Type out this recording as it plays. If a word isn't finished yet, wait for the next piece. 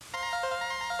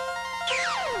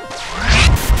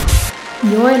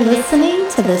You're listening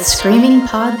to the Screaming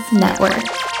Pods Network.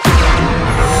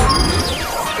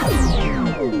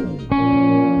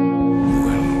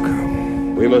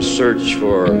 We must search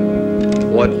for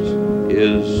what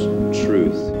is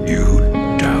truth. You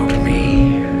doubt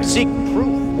me. Seek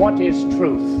truth. What is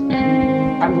truth?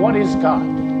 And what is God?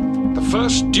 The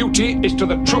first duty is to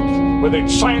the truth, whether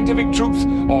it's scientific truth,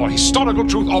 or historical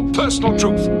truth, or personal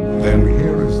truth. Then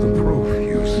here is the proof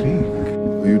you seek.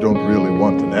 You don't really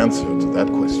want an answer to that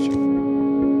question.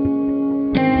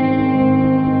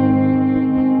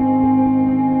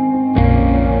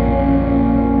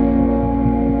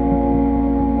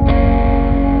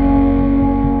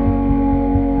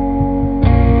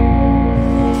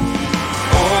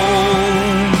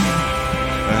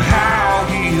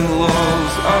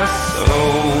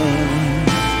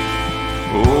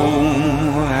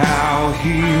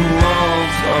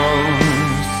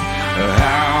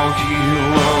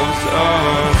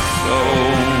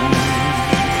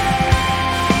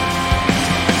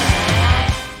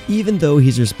 Even though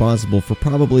he's responsible for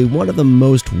probably one of the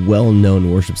most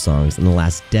well-known worship songs in the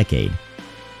last decade,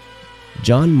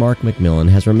 John Mark McMillan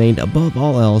has remained above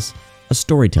all else a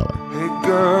storyteller. Hey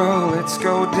girl, let's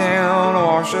go down,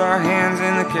 wash our hands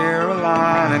in the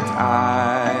Carolina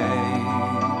tide.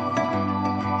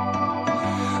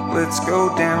 Let's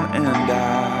go down and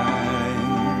die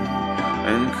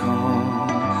and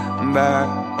come back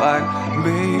like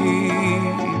babies.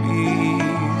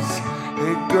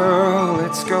 Hey girl,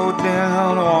 let's go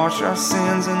down, wash our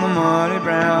sins in the muddy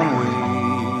brown waves.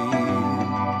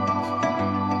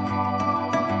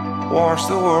 Wash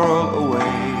the world away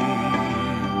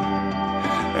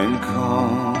and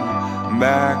come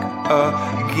back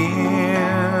again.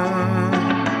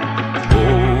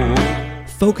 Oh.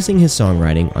 Focusing his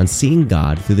songwriting on seeing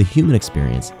God through the human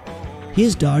experience, he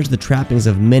has dodged the trappings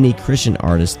of many Christian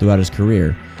artists throughout his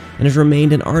career and has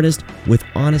remained an artist with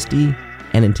honesty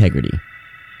and integrity.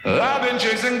 I've been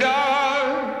chasing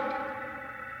God,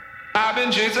 I've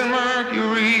been chasing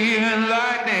Mercury and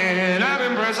lightning, I've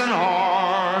been pressing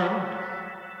hard,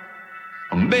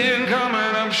 I've been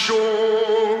coming up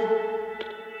short.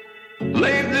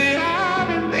 Lately I've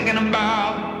been thinking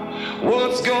about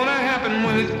what's gonna happen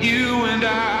with you and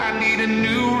I need a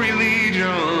new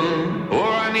religion, or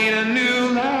I need a new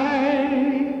life.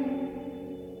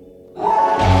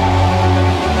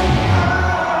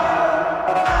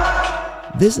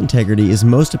 This integrity is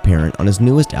most apparent on his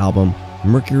newest album,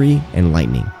 Mercury and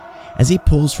Lightning, as he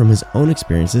pulls from his own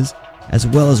experiences as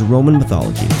well as Roman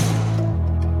mythology.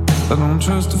 I don't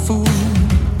trust a fool,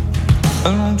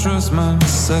 I don't trust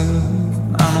myself,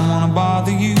 I don't wanna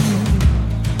bother you.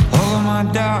 All of my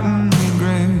doubt and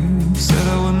regret said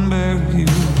I wouldn't bury you.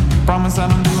 Promise that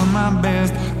I'm doing my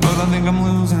best, but I think I'm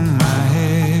losing my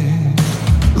head,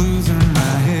 losing my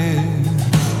head.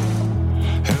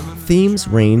 Themes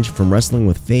range from wrestling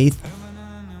with faith,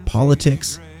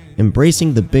 politics,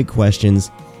 embracing the big questions,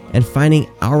 and finding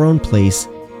our own place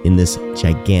in this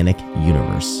gigantic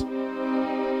universe.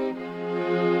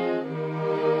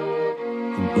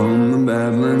 From the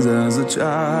Badlands as a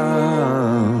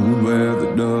child, where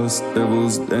the dust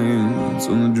devils dance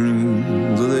on the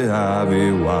dreams of the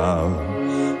ivy wild.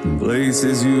 In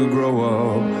places you grow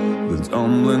up, the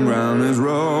tumbling ground is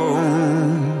rough,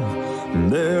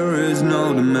 and there is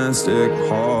no domestic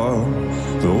heart.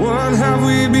 So what have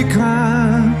we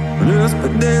become? Just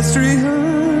pedestrian.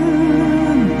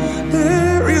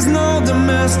 There is no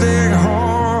domestic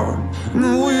heart. The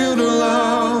wheel to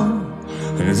love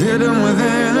is hidden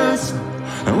within us,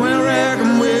 and we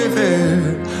reckon with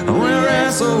it, and we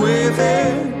wrestle with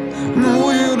it. The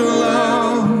wheel to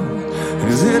love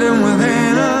is hidden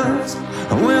within us,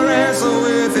 and we wrestle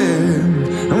with it,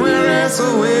 and we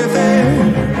wrestle with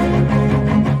it.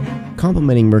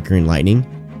 Complementing Mercury and Lightning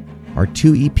are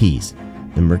two EPs,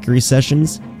 the Mercury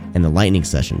Sessions and the Lightning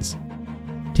Sessions.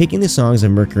 Taking the songs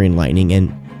of Mercury and Lightning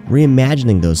and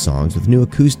reimagining those songs with new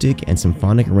acoustic and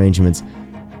symphonic arrangements,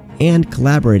 and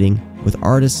collaborating with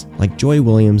artists like Joy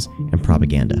Williams and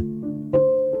Propaganda.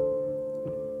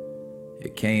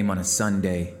 It came on a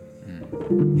Sunday,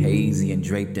 hazy and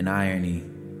draped in irony.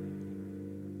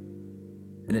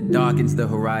 And it darkens the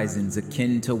horizons,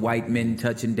 akin to white men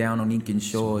touching down on Incan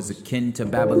shores, akin to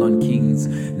Babylon kings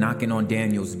knocking on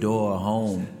Daniel's door.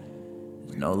 Home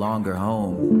is no longer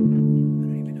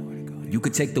home. You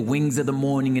could take the wings of the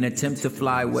morning and attempt to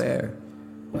fly where?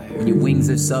 When your wings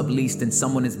are subleased and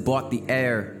someone has bought the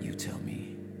air. You tell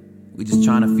me. We just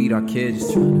trying to feed our kids.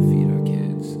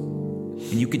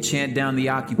 And you could chant down the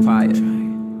occupier.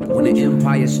 When the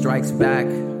empire strikes back,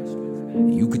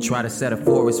 you could try to set a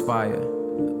forest fire.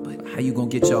 How you gonna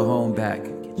get your home back?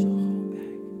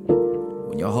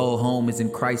 when your whole home is in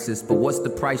crisis. But what's the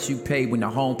price you pay when the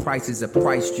home prices have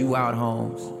priced you out,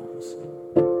 Holmes?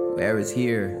 Where is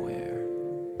here?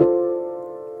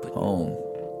 Home.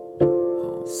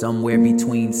 Somewhere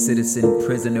between citizen,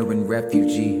 prisoner, and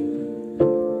refugee.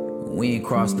 We ain't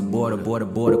crossed the border, border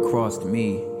crossed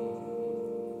me.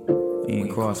 We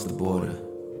ain't crossed the border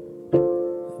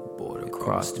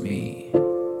crossed me.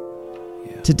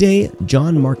 Today,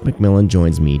 John Mark McMillan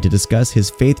joins me to discuss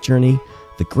his faith journey,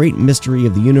 the great mystery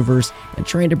of the universe, and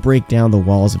trying to break down the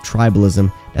walls of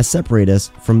tribalism that separate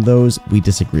us from those we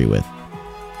disagree with.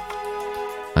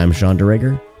 I'm Sean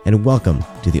DeRager, and welcome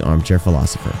to the Armchair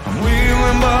Philosopher. I'm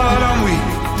willing, but I'm weak.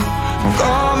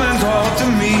 Come and talk to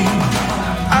me.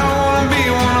 I wanna be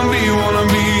your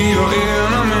enemy, love.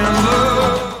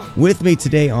 With me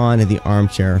today on the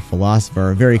Armchair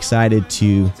Philosopher, very excited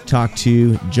to talk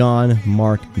to John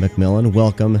Mark McMillan.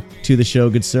 Welcome to the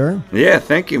show, good sir. Yeah,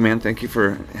 thank you, man. Thank you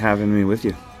for having me with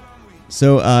you.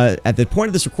 So, at the point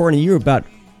of this recording, you were about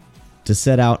to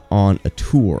set out on a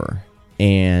tour,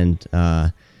 and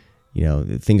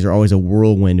things are always a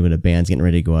whirlwind when a band's getting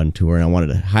ready to go on tour. And I wanted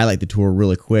to highlight the tour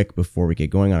really quick before we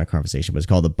get going on our conversation. But it's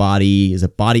called the Body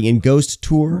and Ghost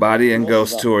Tour? Body and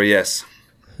Ghost Tour, yes.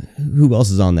 Who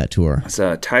else is on that tour? It's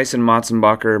Tyson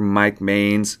Motzenbacher, Mike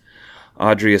Maines,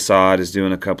 Audrey Assad is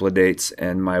doing a couple of dates,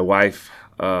 and my wife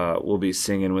will be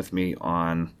singing with me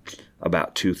on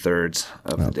about 2/3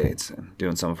 of the dates and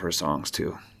doing some of her songs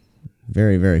too.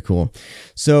 Very, very cool.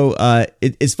 So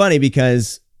it's funny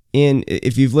because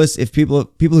if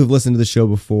people who've listened to the show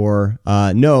before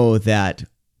know that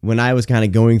when I was kind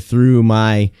of going through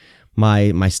my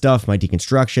stuff, my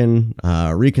deconstruction,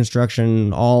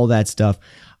 reconstruction, all that stuff,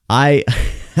 I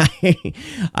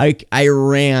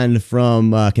ran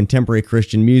from contemporary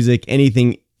Christian music,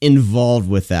 anything involved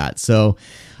with that. So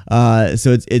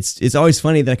it's always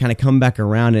funny that I kind of come back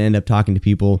around and end up talking to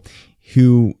people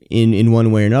who in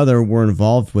one way or another were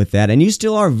involved with that, and you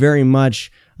still are very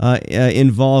much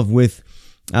involved with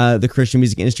the Christian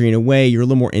music industry in a way. You're a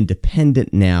little more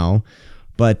independent now.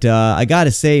 But I got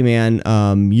to say, man,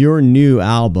 your new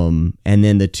album and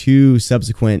then the two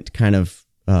subsequent kind of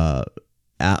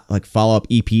like follow-up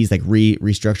EPs, like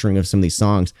restructuring of some of these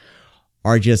songs,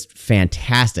 are just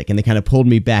fantastic. And they kind of pulled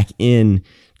me back in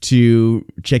to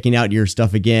checking out your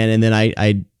stuff again. And then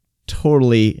I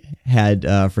totally had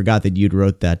forgot that you'd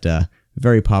wrote that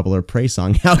very popular praise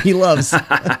song, How He Loves.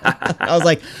 I was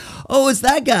like, oh, it's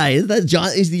that guy. Is that John?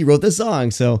 He wrote this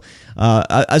song. So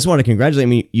I just want to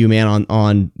congratulate you, man,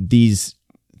 on these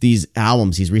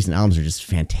albums. These recent albums are just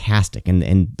fantastic.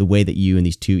 And the way that you and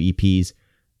these two EPs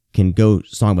can go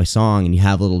song by song and you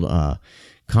have a little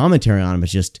commentary on them,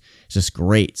 it's just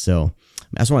great. So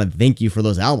I just want to thank you for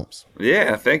those albums.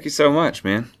 Yeah, thank you so much,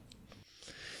 man.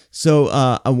 So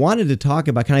I wanted to talk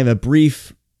about kind of a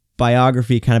brief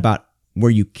biography, kind of about where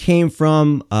you came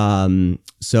from.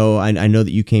 So I know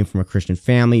that you came from a Christian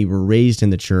family. You were raised in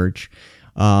the church.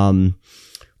 It's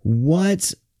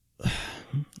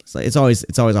always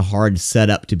a hard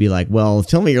setup to be like, well,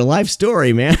 tell me your life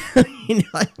story, man. But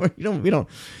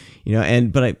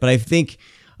I think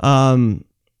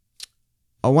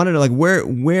I wanted to like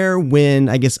when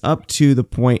I guess up to the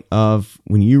point of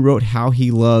when you wrote How He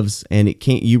Loves, and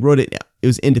you wrote it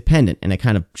was independent, and it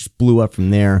kind of just blew up from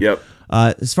there. Yep.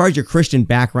 As far as your Christian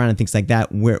background and things like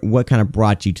that, what kind of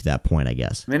brought you to that point, I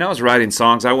guess? I mean, I was writing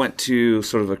songs. I went to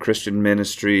sort of a Christian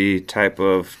ministry type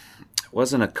of, it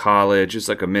wasn't a college, it's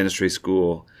like a ministry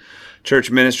school,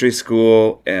 church ministry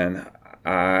school, and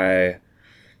I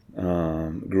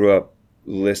grew up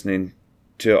listening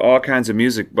to all kinds of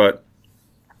music, but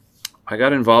I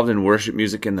got involved in worship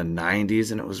music in the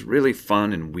 90s, and it was really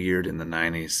fun and weird in the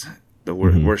 90s, the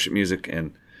worship music,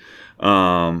 and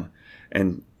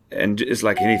it's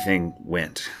like anything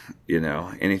went,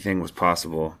 anything was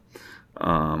possible,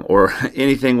 or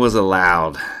anything was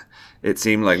allowed. It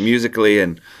seemed like musically,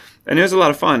 and it was a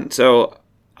lot of fun. So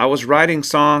I was writing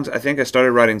songs. I think I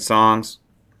started writing songs.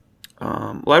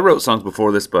 I wrote songs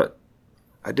before this, but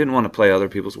I didn't want to play other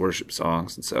people's worship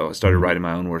songs, and so I started writing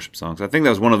my own worship songs. I think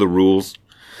that was one of the rules,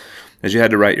 is you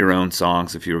had to write your own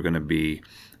songs if you were going to be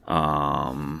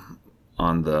on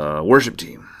the worship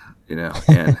team. And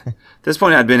at this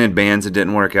point I'd been in bands that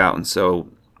didn't work out, and so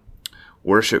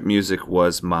worship music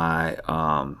was my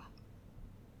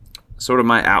sort of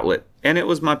my outlet, and it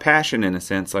was my passion in a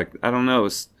sense. Like, I don't know,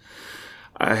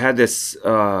 I had this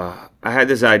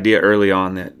idea early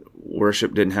on that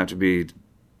worship didn't have to be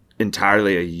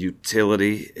entirely a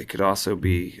utility. It could also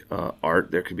be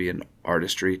art. There could be an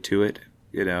artistry to it,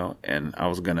 and I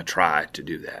was going to try to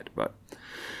do that. But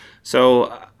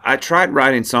so I tried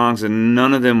writing songs, and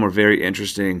none of them were very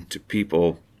interesting to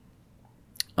people,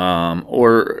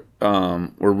 or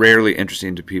were rarely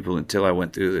interesting to people until I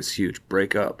went through this huge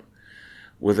breakup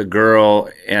with a girl,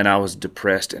 and I was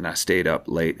depressed, and I stayed up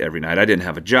late every night. I didn't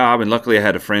have a job, and luckily I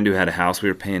had a friend who had a house. We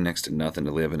were paying next to nothing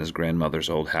to live in his grandmother's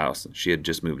old house that she had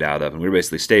just moved out of, and we were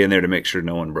basically staying there to make sure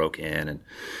no one broke in. And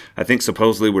I think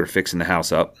supposedly we were fixing the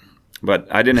house up, but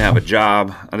I didn't have a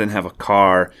job, I didn't have a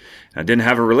car, I didn't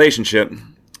have a relationship,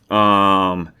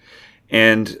 and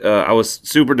I was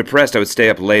super depressed. I would stay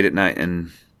up late at night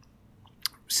and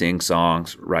sing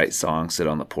songs, write songs, sit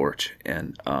on the porch,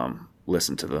 and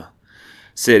listen to the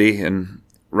city and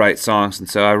write songs. And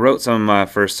so I wrote some of my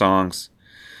first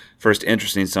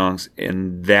interesting songs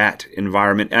in that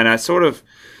environment. And I sort of,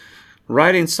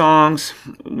 writing songs,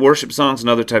 worship songs, and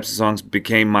other types of songs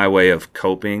became my way of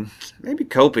coping. Maybe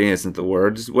coping isn't the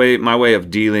word. It's my way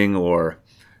of dealing or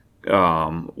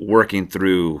working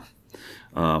through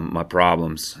my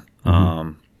problems.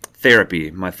 My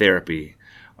therapy.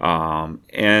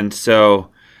 And so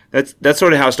that's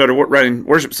sort of how I started writing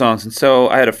worship songs. And so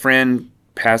I had a friend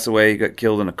pass away. He got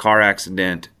killed in a car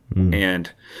accident. And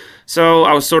so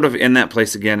I was sort of in that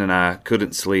place again, and I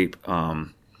couldn't sleep.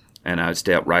 And I would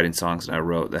stay up writing songs, and I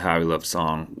wrote the How He Loved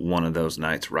song one of those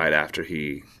nights right after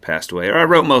he passed away. Or I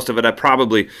wrote most of it.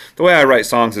 The way I write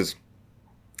songs is,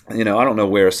 I don't know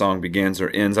where a song begins or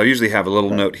ends. I usually have a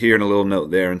little note here and a little note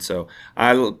there. And so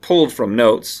I pulled from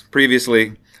notes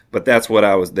previously, but that's the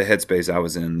headspace I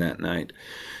was in that night.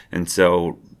 And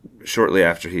so shortly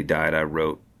after he died, I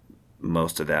wrote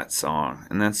most of that song.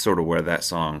 And that's sort of where that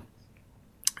song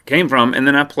came from. And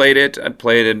then I played it. I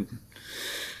played it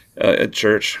at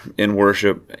church in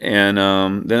worship. And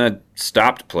then I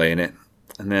stopped playing it.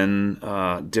 And then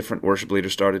different worship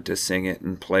leaders started to sing it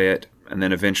and play it. And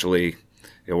then eventually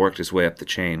it worked its way up the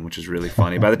chain, which is really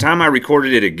funny. By the time I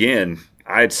recorded it again,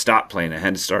 I had stopped playing it. I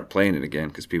had to start playing it again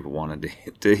because people wanted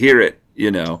to hear it,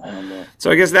 So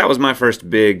I guess that was my first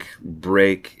big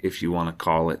break, if you want to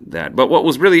call it that. But what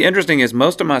was really interesting is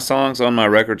most of my songs on my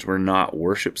records were not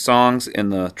worship songs in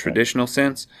the traditional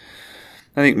sense.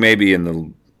 I think maybe in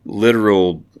the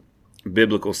literal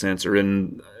biblical sense, or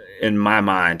in my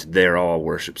mind, they're all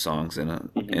worship songs in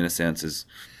a sense, is,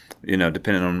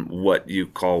 depending on what you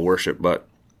call worship. But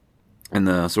in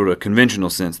the sort of conventional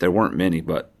sense, there weren't many.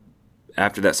 But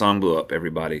after that song blew up,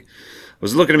 everybody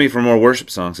was looking at me for more worship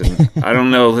songs, and I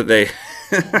don't know that they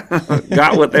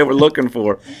got what they were looking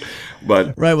for.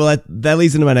 But right, well, that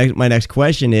leads into my next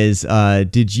question is,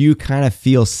 did you kind of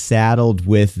feel saddled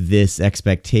with this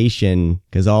expectation?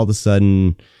 Because all of a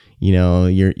sudden,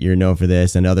 you're known for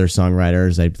this, and other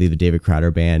songwriters, I believe the David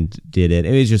Crowder Band did it.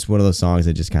 It was just one of those songs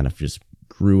that just kind of just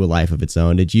grew a life of its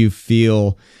own. Did you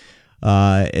feel,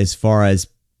 as far as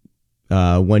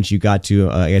once you got to,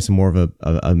 I guess, more of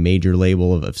a major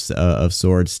label of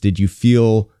sorts, did you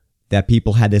feel that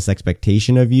people had this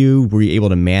expectation of you? Were you able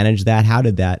to manage that? How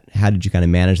did you kind of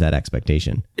manage that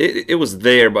expectation? It was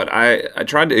there, but I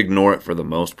tried to ignore it for the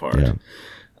most part. Yeah.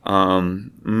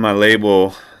 My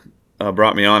label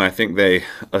brought me on. I think they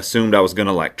assumed I was going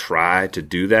to try to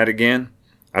do that again.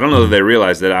 I don't know that they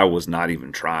realized that I was not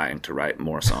even trying to write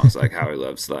more songs like How He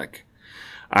Loves.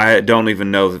 I don't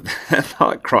even know that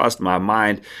thought crossed my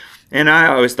mind. And I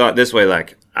always thought this way,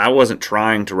 I wasn't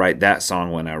trying to write that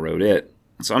song when I wrote it.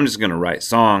 So I'm just going to write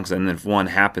songs, and if one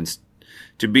happens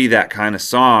to be that kind of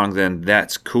song, then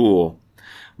that's cool.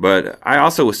 But I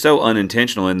also was so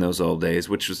unintentional in those old days,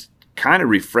 which was kind of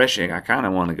refreshing. I kind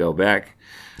of want to go back,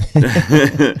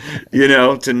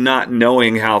 to not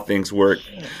knowing how things work.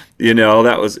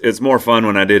 It's more fun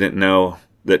when I didn't know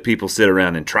that people sit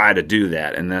around and try to do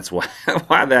that, and that's why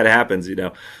that happens.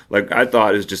 I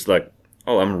thought it was just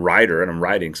oh, I'm a writer and I'm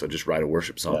writing, so just write a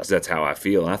worship song because that's how I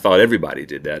feel. And I thought everybody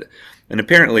did that, and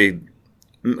apparently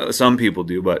some people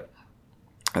do, but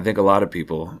I think a lot of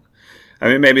people,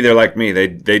 maybe they're like me. They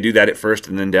do that at first,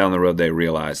 and then down the road they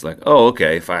realize oh,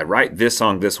 okay, if I write this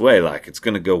song this way, it's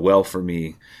going to go well for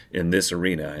me in this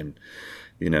arena, and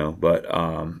but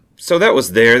so that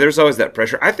was there. There's always that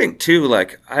pressure. I think too,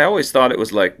 I always thought it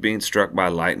was like being struck by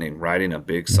lightning, writing a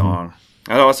big song.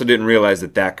 I also didn't realize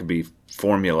that could be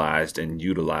formalized and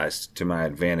utilized to my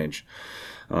advantage,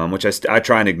 which I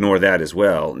try and ignore that as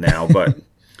well now, but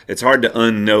it's hard to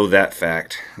unknow that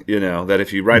fact, that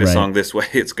if you write a song this way,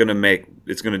 it's going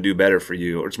to do better for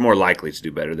you, or it's more likely to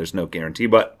do better. There's no guarantee,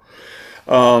 but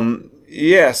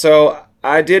so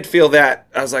I did feel that.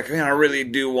 I was like, man, I really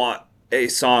do want a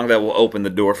song that will open the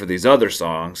door for these other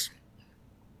songs.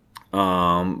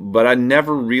 But I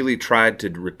never really tried to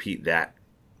repeat that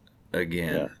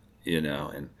again,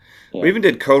 and We even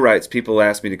did co-writes. People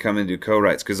asked me to come and do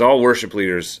co-writes because all worship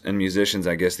leaders and musicians,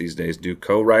 I guess these days, do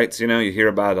co-writes. You know, you hear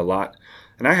about it a lot.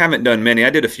 And I haven't done many. I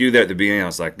did a few there at the beginning. I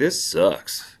was like, this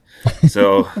sucks.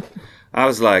 So I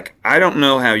was like, I don't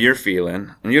know how you're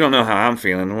feeling, and you don't know how I'm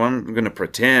feeling. Well, I'm going to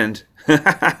pretend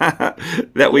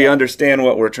that we understand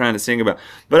what we're trying to sing about.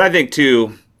 But I think,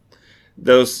 too,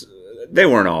 they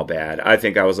weren't all bad. I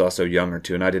think I was also younger,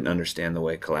 too, and I didn't understand the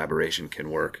way collaboration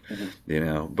can work, you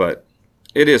know. But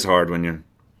it is hard when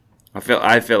I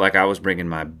felt like I was bringing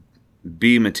my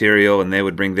B material, and they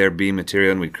would bring their B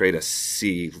material, and we'd create a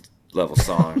C level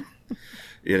song,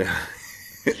 you know,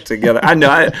 together. I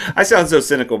know I sound so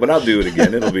cynical, but I'll do it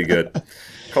again. It'll be good.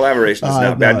 Collaboration is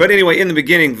not bad. But anyway, in the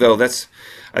beginning, though, I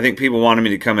think people wanted me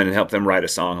to come in and help them write a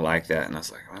song like that, and I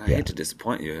was like, well, I hate to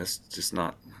disappoint you. It's just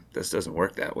not. This doesn't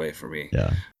work that way for me.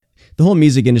 Yeah. The whole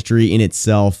music industry in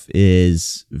itself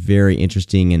is very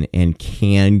interesting and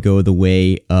can go the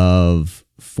way of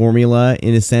formula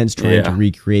in a sense, trying to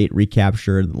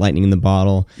recapture lightning in the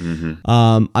bottle.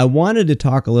 I wanted to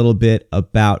talk a little bit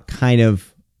about kind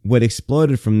of what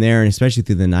exploded from there, and especially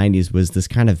through the 90s, was this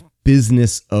kind of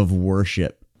business of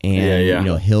worship and you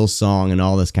know, Hillsong and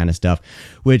all this kind of stuff,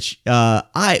 which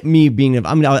I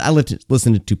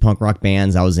listened to punk rock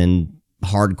bands. I was in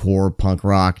hardcore punk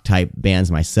rock type bands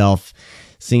myself,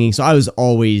 singing, so I was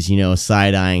always, you know,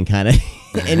 side-eyeing kind of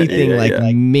anything like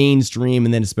mainstream,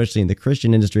 and then especially in the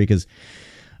Christian industry, because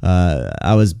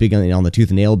I was big on the tooth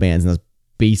and nail bands, and that's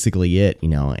basically it, you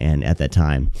know, and at that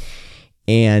time,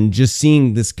 and just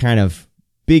seeing this kind of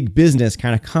big business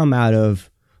kind of come out of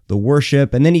the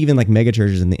worship, and then even like mega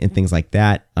churches and things like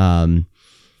that. And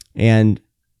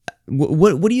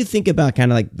what do you think about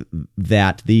kind of like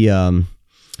that, this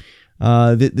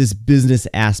business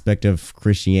aspect of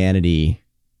Christianity?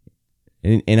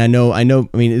 And I know, I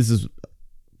mean, this is a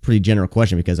pretty general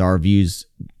question because our views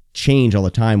change all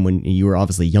the time. When you were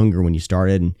obviously younger when you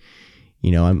started, and,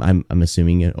 you know, I'm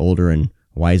assuming you're older and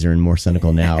wiser and more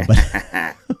cynical now, but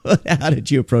how did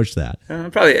you approach that?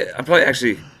 I'm probably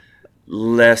actually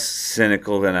less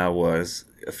cynical than I was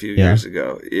a few years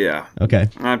ago. Yeah. Okay.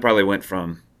 I probably went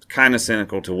from kind of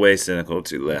cynical to way cynical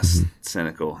to less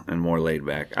cynical and more laid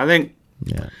back. I think.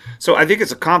 Yeah. So I think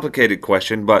it's a complicated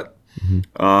question, but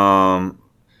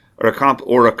or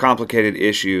a complicated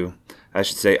issue, I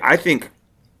should say. I think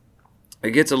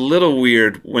it gets a little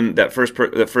weird when that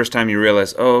first time you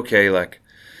realize, oh, okay, like,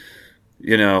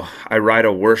 you know, I write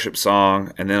a worship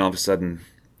song, and then all of a sudden,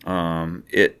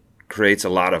 it creates a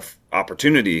lot of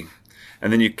opportunity,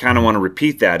 and then you kind of want to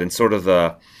repeat that in sort of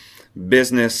the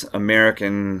business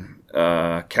American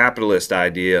capitalist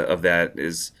idea of that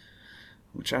is.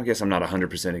 Which I guess I'm not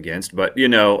 100% against, but, you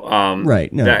know,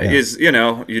 is, you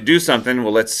know, you do something,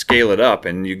 well, let's scale it up,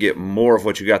 and you get more of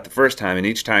what you got the first time, and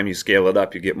each time you scale it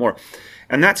up, you get more.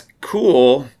 And that's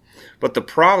cool, but the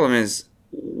problem is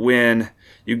when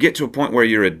you get to a point where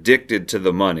you're addicted to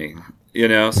the money, you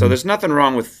know, so there's nothing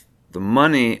wrong with the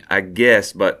money, I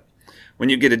guess, but when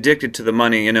you get addicted to the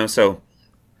money, you know, so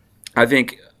I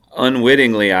think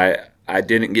unwittingly I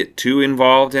didn't get too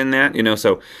involved in that, you know,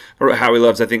 so for How He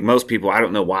Loves, I think most people, I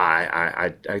don't know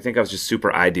why, I think I was just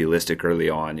super idealistic early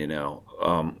on, you know,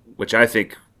 which I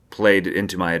think played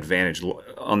into my advantage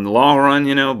on the long run,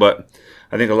 you know, but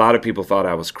I think a lot of people thought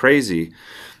I was crazy,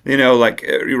 you know, like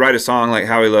you write a song like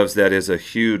How He Loves that is a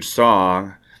huge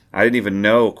song. I didn't even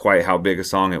know quite how big a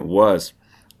song it was,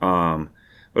 but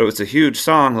it was a huge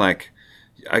song, like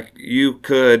you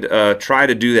could try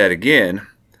to do that again.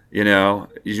 You know,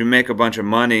 you make a bunch of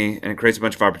money and it creates a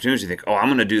bunch of opportunities. You think, oh, I'm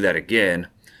going to do that again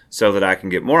so that I can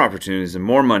get more opportunities and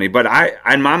more money. But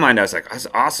in my mind, I was like, that's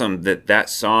awesome that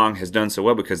song has done so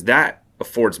well because that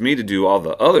affords me to do all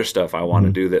the other stuff I want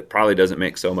to do that probably doesn't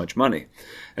make so much money.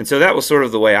 And so that was sort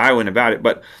of the way I went about it.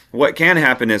 But what can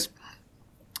happen is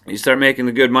you start making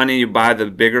the good money, you buy the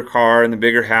bigger car and the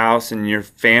bigger house, and your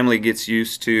family gets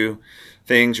used to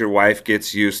things. Your wife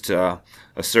gets used to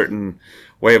a certain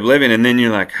way of living, and then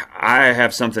you're like, I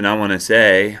have something I want to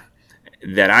say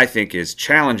that I think is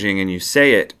challenging, and you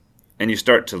say it, and you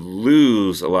start to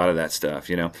lose a lot of that stuff,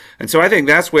 you know. And so I think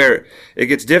that's where it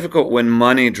gets difficult when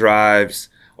money drives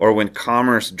or when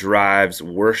commerce drives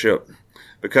worship,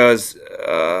 because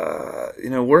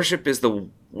you know, worship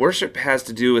has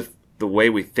to do with the way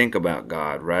we think about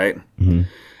God, right?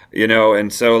 You know,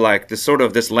 and so like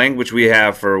this language we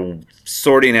have for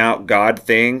sorting out God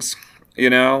things, you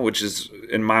know, which is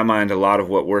in my mind a lot of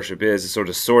what worship is sort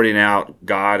of sorting out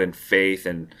God and faith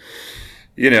and,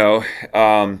 you know,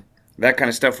 that kind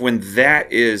of stuff. When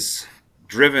that is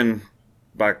driven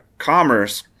by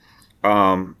commerce,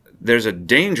 there's a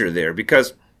danger there,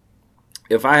 because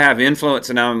if I have influence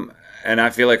and and I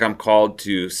feel like I'm called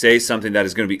to say something that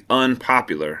is going to be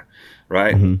unpopular,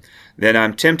 right? Then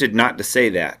I'm tempted not to say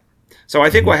that. So I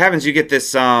think what happens, you get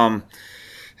this,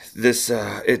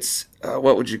 it's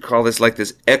what would you call this? Like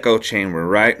this echo chamber,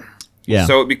 right? Yeah.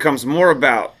 So it becomes more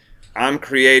about, I'm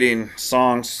creating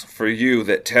songs for you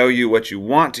that tell you what you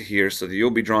want to hear so that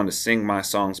you'll be drawn to sing my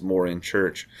songs more in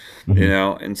church, you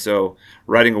know? And so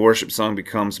writing a worship song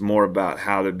becomes more about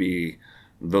how to be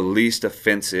the least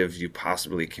offensive you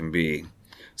possibly can be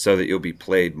so that you'll be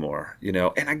played more, you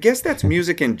know? And I guess that's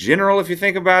music in general, if you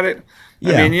think about it.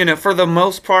 Yeah. I mean, you know, for the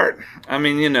most part, I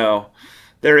mean, you know,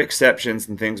 there are exceptions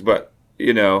and things, but,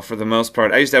 you know, for the most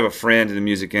part, I used to have a friend in the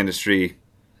music industry,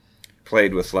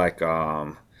 played with like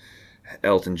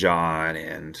Elton John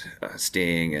and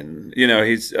Sting, and you know,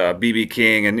 he's B.B.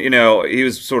 King, and you know, he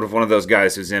was sort of one of those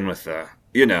guys who's in with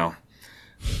you know,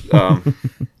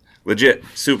 legit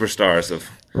superstars of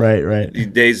Right.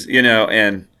 days, you know,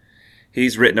 and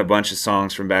he's written a bunch of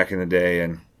songs from back in the day,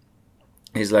 and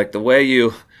he's like, the way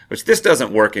you, which this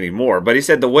doesn't work anymore, but he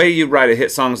said the way you write a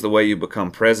hit song is the way you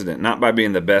become president, not by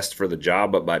being the best for the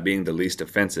job, but by being the least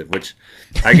offensive, which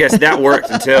I guess that worked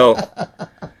until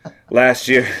last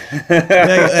year.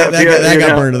 that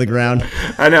got burned to the ground.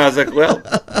 I know. I was like, well,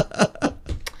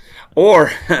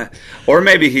 or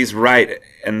maybe he's right,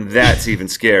 and that's even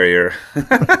scarier.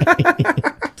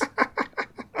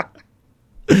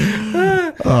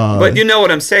 But you know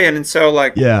what I'm saying, and so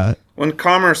like, Yeah. when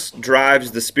commerce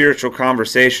drives the spiritual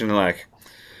conversation, like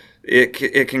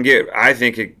it can get, I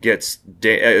think it gets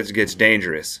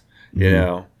dangerous, you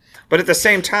know. But at the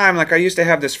same time, like I used to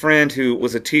have this friend who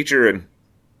was a teacher, and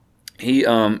he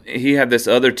had this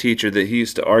other teacher that he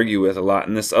used to argue with a lot,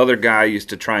 and this other guy used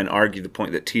to try and argue the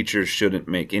point that teachers shouldn't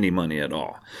make any money at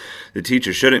all. The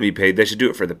teachers shouldn't be paid. They should do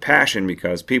it for the passion,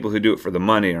 because people who do it for the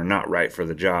money are not right for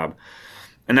the job.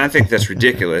 And I think that's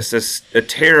ridiculous. That's a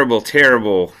terrible,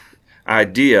 terrible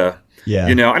idea. Yeah.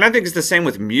 You know, and I think it's the same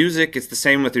with music. It's the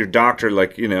same with your doctor.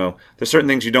 Like, you know, there's certain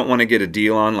things you don't want to get a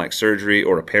deal on, like surgery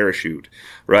or a parachute,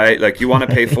 right? Like you want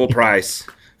to pay full price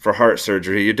for heart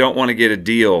surgery. You don't want to get a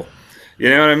deal. You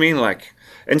know what I mean? Like,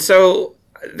 and so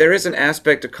there is an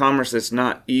aspect of commerce that's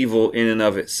not evil in and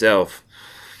of itself.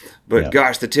 But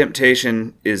gosh, the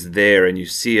temptation is there, and you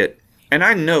see it. And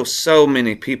I know so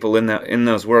many people in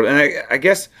those worlds. And I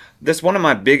guess that's one of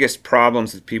my biggest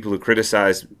problems with people who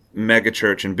criticize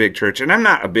megachurch and big church. And I'm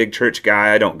not a big church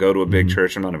guy. I don't go to a big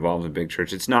church. I'm not involved in a big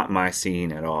church. It's not my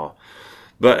scene at all.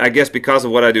 But I guess because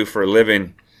of what I do for a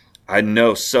living, I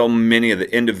know so many of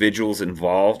the individuals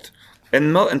involved.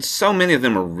 And so many of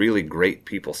them are really great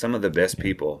people, some of the best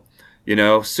people. You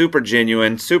know, super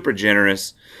genuine, super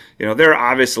generous. You know, there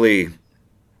are obviously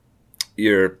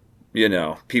you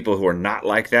know, people who are not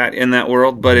like that in that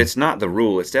world, but it's not the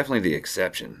rule. It's definitely the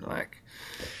exception. Like,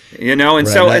 you know, and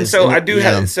right, so I do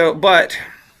have, but,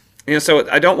 you know, so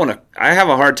I don't want to, I have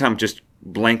a hard time just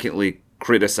blanketly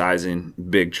criticizing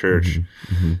big church,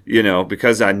 you know,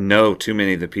 because I know too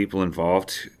many of the people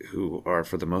involved who are,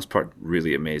 for the most part,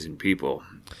 really amazing people,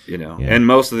 you know, and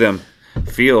most of them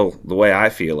feel the way I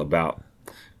feel about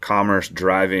commerce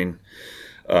driving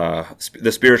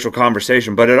the spiritual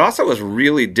conversation, but it also is a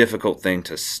really difficult thing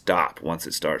to stop once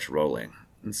it starts rolling.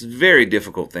 It's a very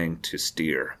difficult thing to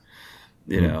steer,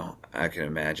 you know, I can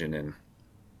imagine. And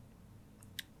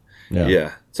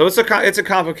so it's a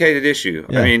complicated issue.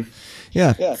 I mean,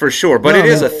 for sure, but it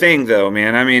is a thing though,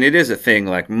 man. I mean, it is a thing.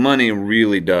 Like money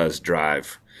really does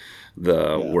drive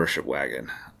the worship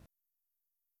wagon.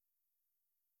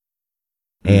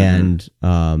 And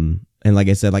like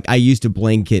I said, like I used to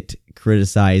blanket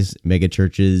criticize mega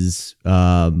churches,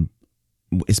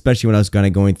 especially when I was kind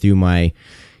of going through my,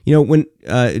 you know, when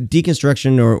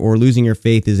deconstruction or losing your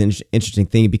faith is an interesting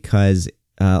thing because,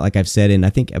 like I've said in I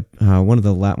think one of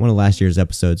last year's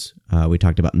episodes, we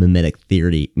talked about mimetic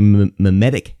theory.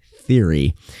 Mimetic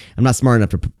theory. I'm not smart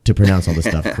enough to pronounce all this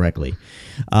stuff correctly,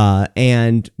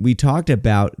 and we talked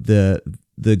about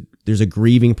there's a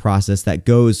grieving process that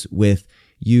goes with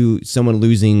someone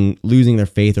losing their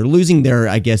faith or losing their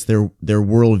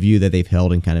worldview that they've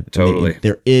held, and kind of totally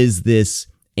there is this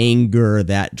anger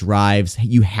that drives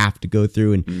you have to go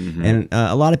through, and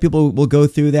a lot of people will go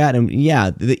through that, and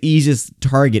the easiest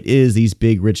target is these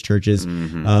big rich churches,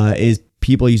 is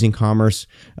people using commerce.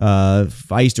 I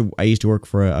used to work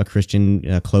for a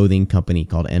Christian clothing company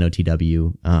called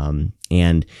NOTW,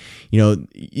 and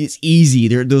it's easy.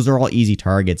 Those are all easy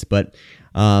targets. But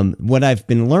what I've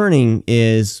been learning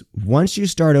is once you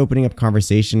start opening up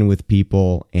conversation with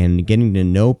people and getting to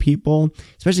know people,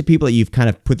 especially people that you've kind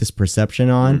of put this perception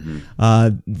on,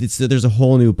 there's a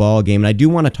whole new ball game. And I do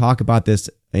want to talk about this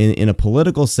in a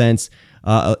political sense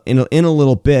in a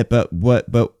little bit. But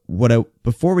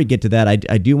before we get to that,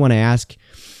 I do want to ask,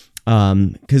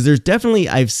 because there's definitely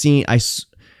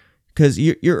because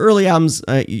your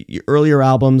earlier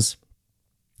albums,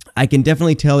 I can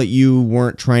definitely tell that you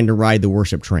weren't trying to ride the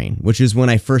worship train, which is when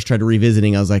I first tried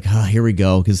revisiting. I was like, oh, here we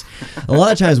go. Because a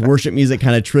lot of times worship music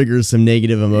kind of triggers some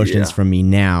negative emotions from me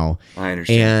now. I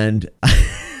understand. And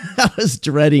I was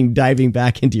dreading diving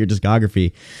back into your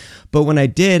discography. But when I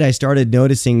did, I started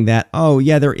noticing that, oh,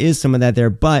 yeah, there is some of that there.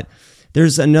 But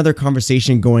there's another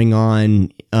conversation going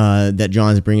on that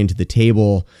John's bringing to the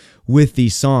table with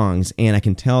these songs. And I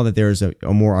can tell that there's a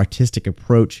more artistic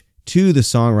approach to the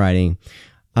songwriting.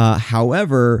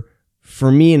 However,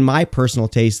 for me and my personal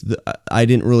taste, I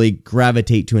didn't really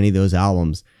gravitate to any of those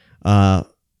albums. The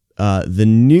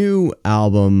new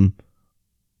album,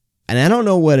 and I don't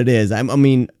know what it is. I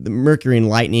mean, the Mercury and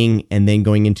Lightning, and then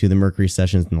going into the Mercury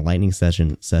sessions and the Lightning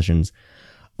sessions.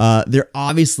 There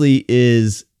obviously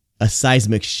is a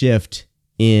seismic shift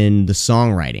in the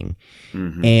songwriting,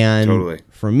 and totally.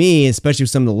 For me, especially with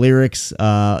some of the lyrics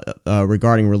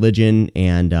regarding religion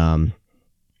and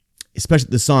especially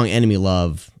the song "Enemy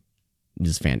Love"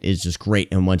 is just great.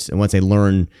 And once I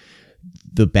learn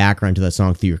the background to that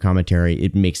song through your commentary,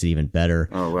 it makes it even better.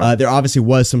 Oh, wow. There obviously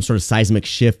was some sort of seismic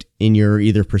shift in your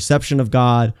either perception of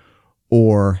God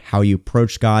or how you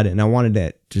approach God. And I wanted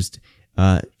to just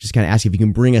kind of ask you if you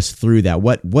can bring us through that.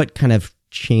 What kind of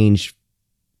changed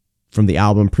from the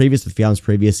albums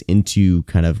previous into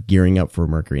kind of gearing up for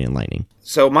Mercury and Lightning?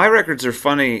 So my records are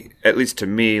funny, at least to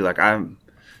me. Like, I'm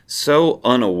so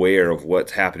unaware of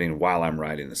what's happening while I'm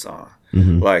writing the song.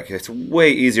 Like, it's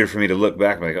way easier for me to look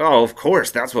back and be like, oh, of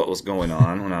course, that's what was going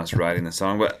on when I was writing the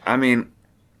song. But I mean,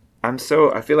 I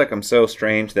feel like I'm so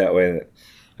strange that way that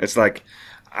it's like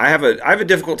I have a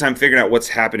difficult time figuring out what's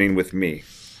happening with me.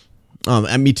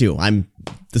 And me too. I'm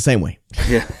the same way.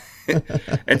 Yeah.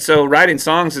 And so writing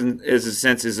songs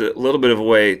is a little bit of a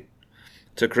way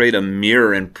to create a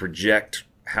mirror and project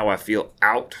how I feel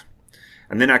out.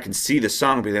 And then I can see the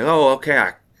song and be like, oh,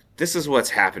 okay, this is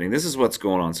what's happening. This is what's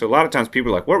going on. So a lot of times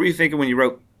people are like, what were you thinking when you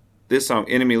wrote this song,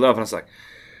 Enemy Love? And I was like,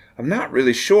 I'm not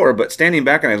really sure. But standing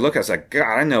back and I look, I was like,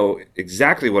 God, I know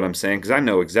exactly what I'm saying because I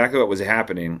know exactly what was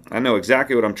happening. I know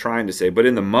exactly what I'm trying to say. But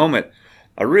in the moment,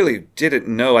 I really didn't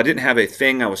know. I didn't have a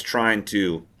thing I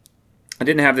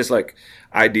didn't have this like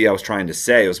idea I was trying to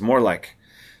say. It was more like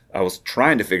I was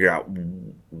trying to figure out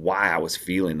why I was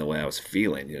feeling the way I was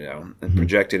feeling, and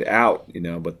project it out,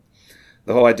 but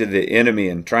the whole idea of the enemy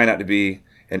and trying not to be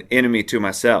an enemy to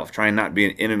myself, trying not to be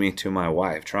an enemy to my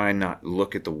wife, trying not to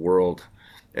look at the world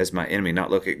as my enemy, not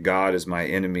look at God as my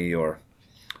enemy, or,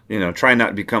 trying not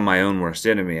to become my own worst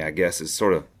enemy, I guess is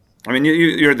sort of, I mean,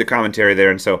 you heard the commentary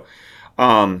there. And so,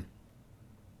 but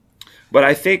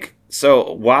I think,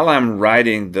 so while I'm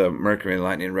writing the Mercury and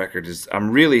Lightning record, I'm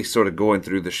really sort of going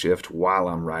through the shift while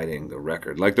I'm writing the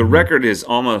record. Like the record is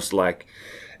almost like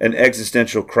an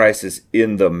existential crisis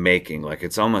in the making. Like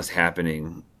it's almost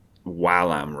happening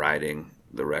while I'm writing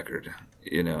the record,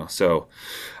 So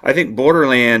I think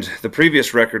Borderland, the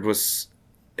previous record, was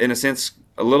in a sense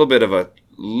a little bit of a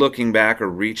looking back or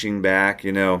reaching back,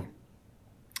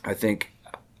 I think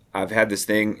I've had this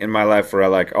thing in my life where I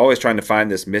like always trying to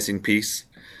find this missing piece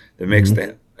that makes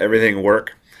everything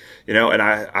work, and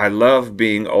I love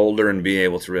being older and being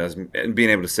able to realize and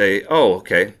being able to say, oh,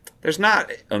 okay, there's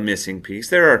not a missing piece.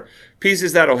 There are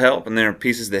pieces that'll help, and there are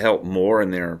pieces that help more,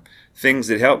 and there are things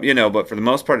that help, but for the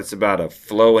most part, it's about a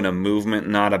flow and a movement,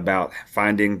 not about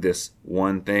finding this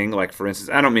one thing. Like, for instance,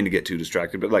 I don't mean to get too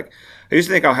distracted, but like, I used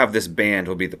to think I'll have this band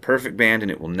will be the perfect band, and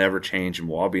it will never change, and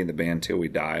we'll all be in the band till we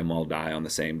die, and we'll all die on the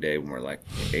same day when we're like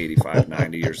 85,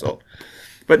 90 years old.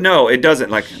 But no, it doesn't.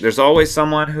 Like, there's always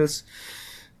someone who's,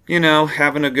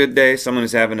 having a good day, someone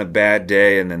who's having a bad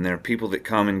day, and then there are people that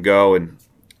come and go, and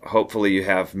hopefully you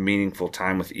have meaningful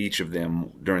time with each of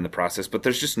them during the process. But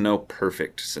there's just no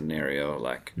perfect scenario.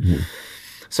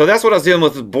 So that's what I was dealing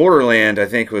with Borderland, I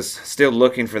think, was still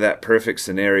looking for that perfect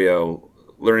scenario,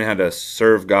 learning how to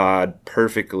serve God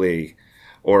perfectly,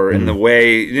 or in the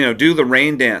way, do the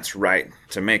rain dance right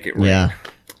to make it rain. Yeah.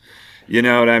 You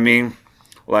know what I mean?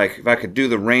 Like, if I could do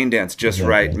the rain dance just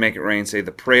right, make it rain, say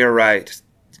the prayer right,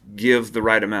 give the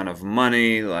right amount of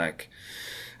money, like,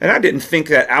 And I didn't think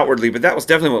that outwardly, but that was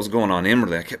definitely what was going on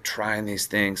inwardly. I kept trying these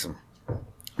things. And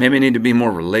maybe I need to be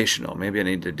more relational. Maybe I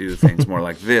need to do things more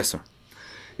like this.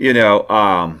 You know,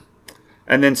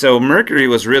 and then so Mercury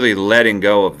was really letting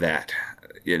go of that.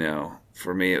 You know,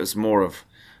 for me, it was more of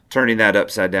turning that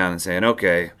upside down and saying,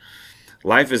 okay,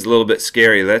 life is a little bit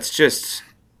scary. Let's just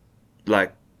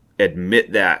like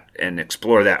admit that and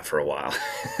explore that for a while.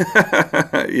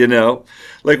 You know,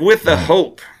 like with the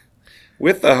hope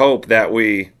that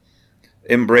we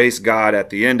embrace God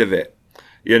at the end of it,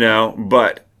 you know.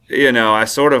 But, you know, I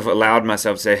sort of allowed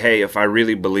myself to say, hey, if I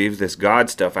really believe this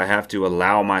God stuff, I have to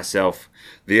allow myself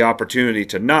the opportunity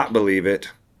to not believe it,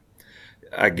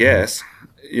 I guess.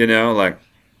 You know, like,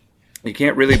 you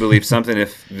can't really believe something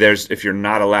if you're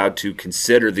not allowed to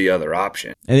consider the other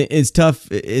option. And it's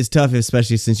tough. It's tough,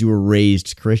 especially since you were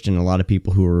raised Christian. A lot of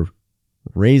people who were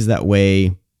raised that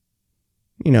way,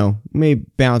 you know, may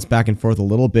bounce back and forth a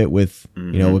little bit with,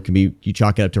 you know, it can be, you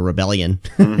chalk it up to rebellion,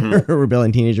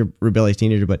 rebellious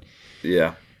teenager. But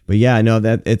yeah, no,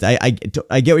 that it's, I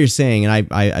get what you're saying. And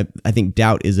I think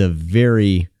doubt is a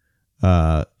very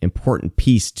important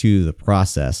piece to the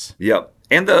process. Yep.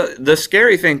 And the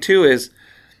scary thing too is,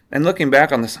 and looking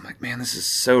back on this, I'm like, man, this is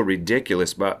so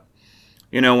ridiculous. But,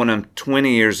 you know, when I'm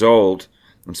 20 years old,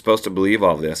 I'm supposed to believe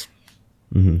all this.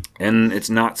 And it's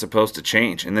not supposed to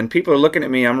change. And then people are looking at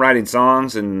me. I'm writing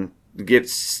songs and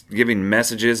giving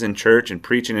messages in church and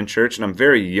preaching in church, and I'm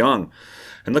very young.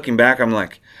 And looking back, I'm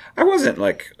like, I wasn't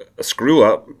like a screw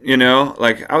up, you know?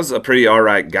 Like, I was a pretty all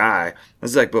right guy. I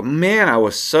was like, but man, I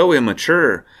was so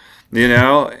immature, you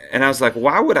know? And I was like,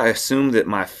 why would I assume that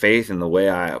my faith and the way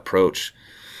I approach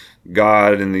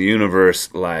God and the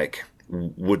universe, like,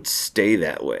 would stay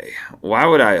that way? Why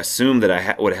would I assume that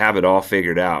I would have it all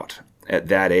figured out at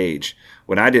that age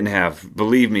when I didn't have,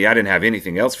 believe me, I didn't have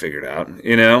anything else figured out,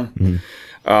 you know?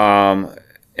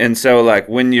 And so, like,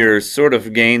 when you're sort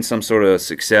of gain some sort of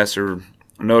success or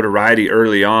notoriety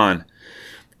early on,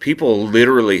 people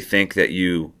literally think that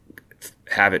you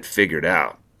have it figured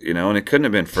out, you know? And it couldn't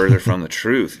have been further from the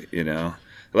truth, you know?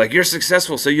 Like, you're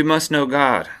successful, so you must know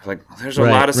God. Like, there's a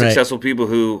lot of successful people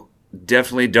who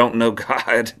definitely don't know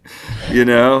God, you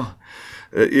know?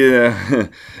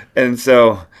 And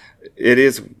so it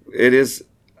is,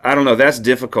 I don't know, that's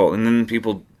difficult. And then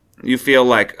you feel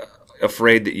like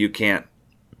afraid that you can't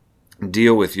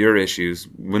deal with your issues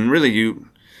when really you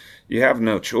have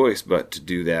no choice but to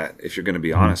do that if you're going to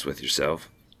be honest with yourself,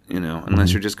 you know,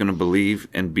 unless you're just going to believe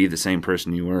and be the same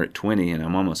person you were at 20, and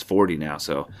I'm almost 40 now.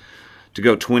 So to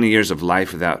go 20 years of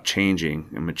life without changing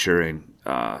and maturing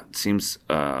seems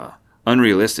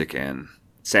unrealistic and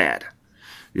sad,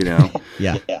 you know?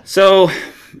 So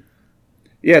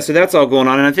that's all going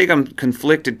on. And I think I'm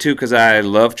conflicted too, because I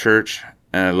love church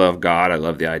and I love God. I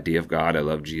love the idea of God. I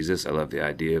love Jesus. I love the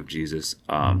idea of Jesus.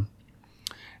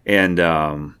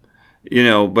 You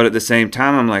know, but at the same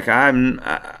time, I'm like,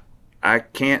 I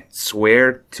can't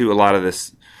swear to a lot of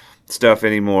this stuff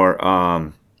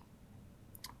anymore.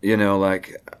 You know,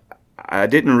 like, I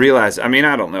didn't realize, I mean,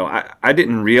 I don't know. I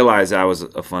didn't realize I was a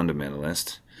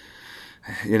fundamentalist.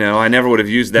 You know, I never would have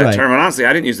used that term. And honestly,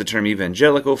 I didn't use the term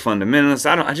evangelical, fundamentalist.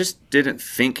 I just didn't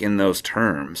think in those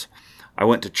terms. I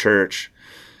went to church,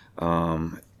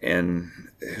 and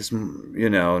you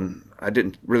know, I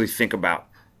didn't really think about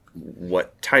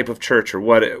what type of church or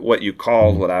what you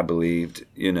called what I believed,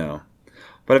 you know.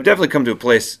 But I've definitely come to a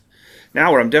place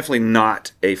now where I'm definitely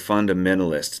not a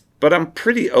fundamentalist, but I'm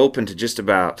pretty open to just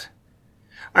about.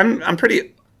 I'm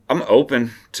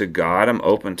open to God. I'm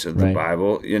open to the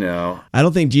Bible, you know. I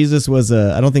don't think Jesus was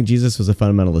a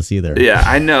fundamentalist either. Yeah,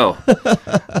 I know.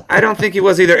 I don't think he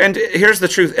was either. And here's the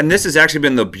truth, and this has actually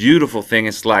been the beautiful thing.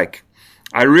 It's like,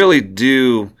 I really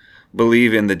do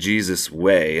believe in the Jesus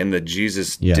way and the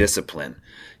Jesus discipline,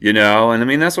 you know. And I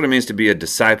mean, that's what it means to be a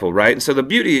disciple, right? And so the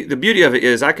beauty of it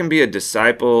is I can be a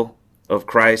disciple of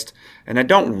Christ, and I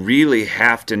don't really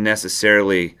have to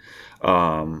necessarily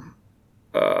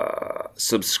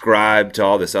subscribe to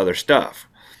all this other stuff.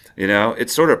 You know,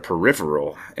 it's sort of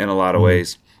peripheral in a lot of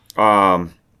ways. You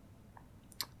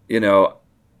know,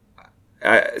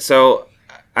 so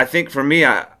I think for me,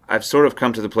 I've sort of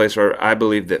come to the place where I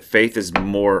believe that faith is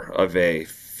more of a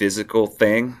physical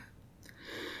thing.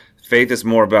 Faith is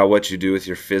more about what you do with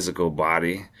your physical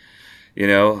body, you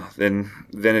know, than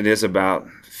it is about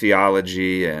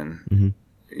theology and,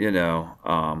 you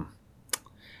know,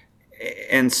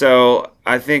 and so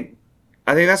I think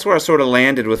that's where I sort of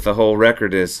landed with the whole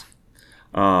record is,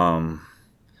 gosh,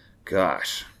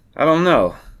 I don't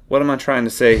know. What am I trying to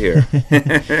say here?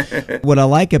 What I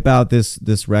like about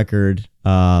this record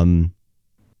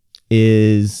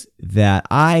is that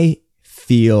I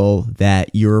feel that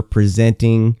you're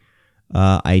presenting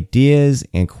ideas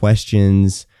and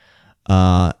questions,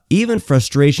 even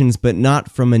frustrations, but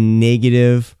not from a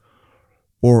negative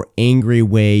or angry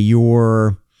way.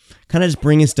 You're kind of just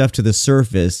bringing stuff to the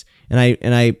surface. If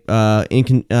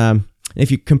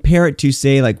you compare it to,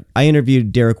 say, like, I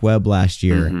interviewed Derek Webb last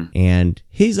year, and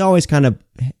he's always kind of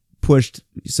pushed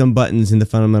some buttons in the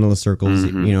fundamentalist circles,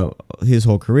 his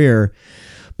whole career.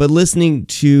 But listening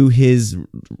to his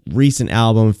recent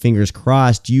album, Fingers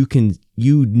Crossed, he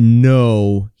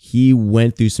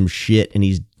went through some shit, and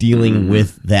he's dealing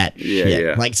with that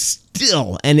shit, like,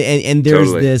 still. And there's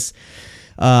Totally. this,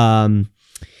 and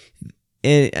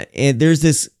there's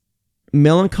this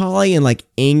melancholy and like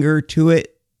anger to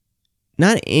it.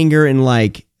 Not anger and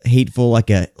like hateful, like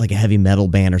a heavy metal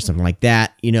band or something like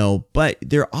that, but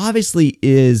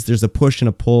there's a push and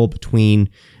a pull between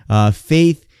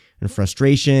faith and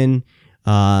frustration,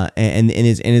 and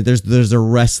there's a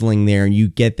wrestling there, and you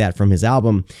get that from his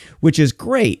album, which is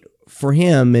great for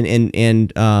him, and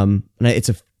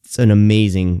it's an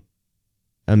amazing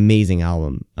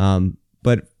album.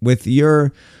 But with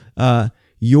your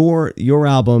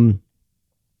album,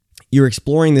 you're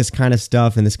exploring this kind of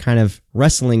stuff and this kind of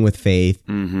wrestling with faith.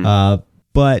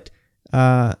 But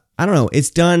I don't know. It's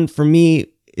done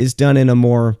in a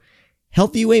more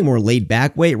healthy way, more laid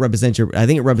back way. I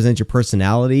think it represents your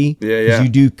personality. Yeah. You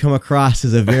do come across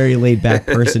as a very laid back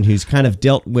person who's kind of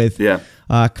dealt with kind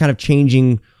of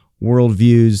changing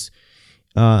worldviews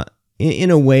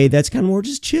in a way that's kind of more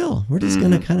just chill. We're just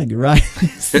gonna kind of ride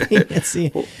this thing and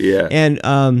see. Yeah. And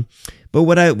but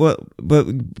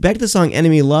back to the song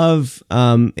 "Enemy Love,"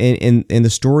 and the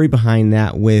story behind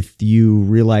that, with you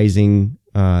realizing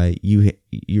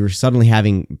you're suddenly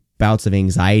having bouts of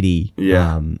anxiety,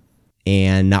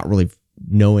 and not really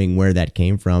knowing where that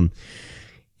came from,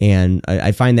 and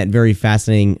I find that very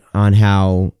fascinating on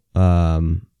how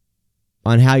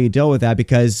you deal with that,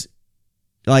 because,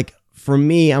 like, for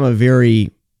me, I'm a very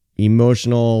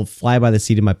emotional, fly by the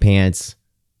seat of my pants,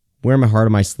 wear my heart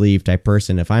on my sleeve type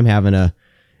person. If I'm having a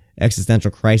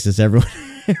existential crisis, everyone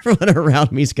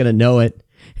around me is going to know it.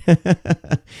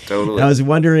 Totally. I was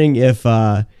wondering if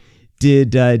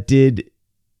did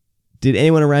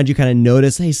anyone around you kind of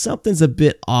notice, hey, something's a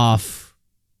bit off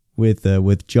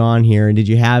with John here, and did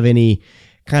you have any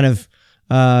kind of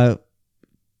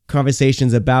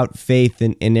conversations about faith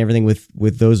and everything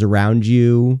with those around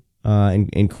you,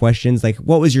 and questions like,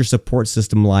 what was your support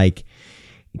system like,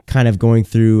 kind of going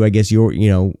through, I guess, your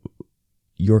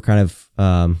kind of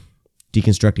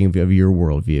deconstructing of your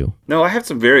worldview? No, I have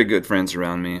some very good friends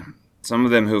around me. Some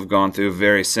of them who've gone through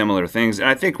very similar things. And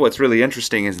I think what's really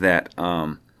interesting is that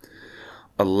a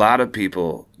lot of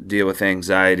people deal with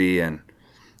anxiety, and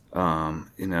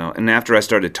and after I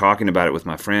started talking about it with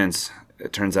my friends,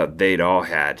 it turns out they'd all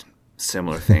had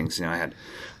similar things. I had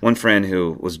one friend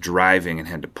who was driving and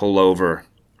had to pull over,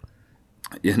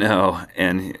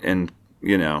 and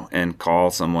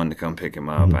call someone to come pick him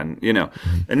up. And,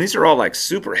 and these are all like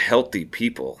super healthy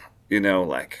people,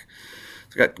 like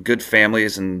they've got good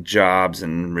families and jobs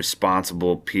and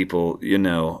responsible people,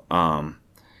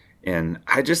 and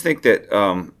I just think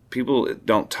that people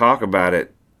don't talk about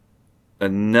it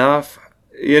enough,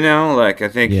 like I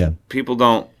think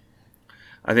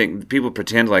I think people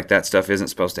pretend like that stuff isn't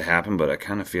supposed to happen, but I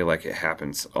kind of feel like it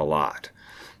happens a lot,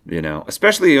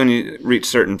 especially when you reach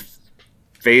certain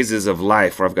phases of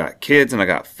life where I've got kids and I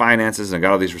got finances and I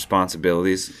got all these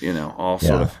responsibilities, all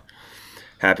sort of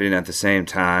happening at the same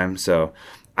time. So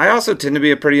I also tend to be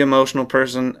a pretty emotional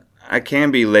person. I can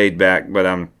be laid back, but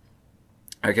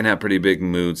I can have pretty big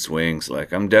mood swings.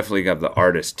 Like, I'm definitely got the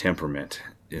artist temperament,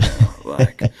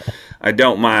 like I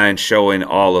don't mind showing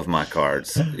all of my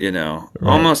cards,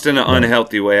 almost in an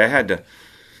unhealthy way. I had to,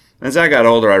 as I got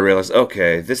older, I realized,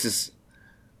 okay, it's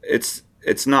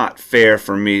not fair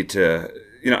for me to,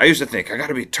 I used to think I got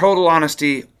to be total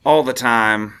honesty all the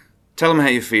time. Tell them how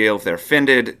you feel. If they're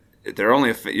offended, if they're only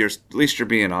at least you're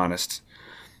being honest,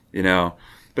 But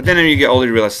then when you get older,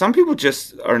 you realize some people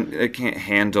just they can't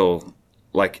handle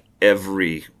like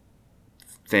every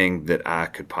thing that I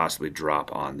could possibly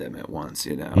drop on them at once,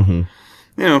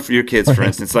 for your kids, for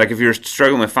instance, like if you're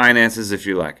struggling with finances, if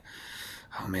you're like,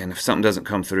 oh man, if something doesn't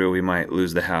come through, we might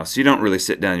lose the house. You don't really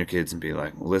sit down your kids and be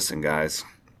like, well, listen, guys,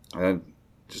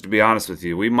 just to be honest with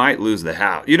you, we might lose the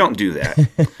house. You don't do that.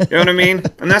 You know what I mean?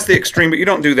 And that's the extreme, but you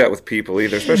don't do that with people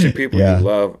either, especially people you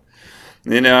love.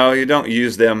 You don't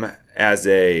use them as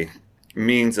a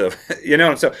means of,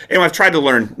 So anyway, I've tried to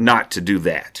learn not to do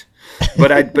that.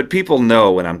 But people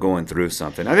know when I'm going through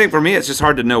something. I think for me, it's just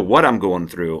hard to know what I'm going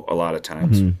through a lot of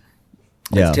times.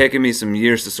 It's taken me some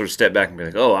years to sort of step back and be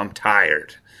like, oh, I'm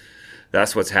tired.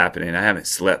 That's what's happening. I haven't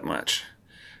slept much.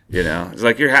 It's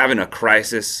like you're having a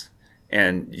crisis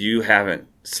and you haven't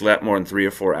slept more than 3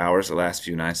 or 4 hours the last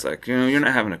few nights. Like, you're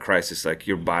not having a crisis. Like,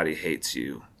 your body hates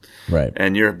you. Right.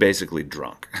 And you're basically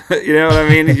drunk. You know what I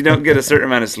mean? If you don't get a certain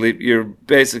amount of sleep, you're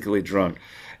basically drunk.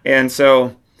 And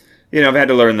so, I've had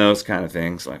to learn those kind of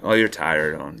things. Like, oh, you're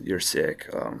tired. You're sick.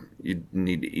 You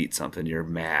need to eat something. You're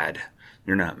mad.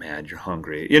 You're not mad. You're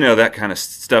hungry. That kind of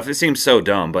stuff. It seems so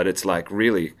dumb, but it's like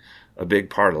really a big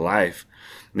part of life.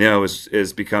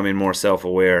 Is becoming more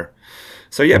self-aware.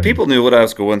 So yeah, people knew what I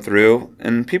was going through,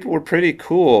 and people were pretty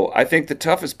cool. I think the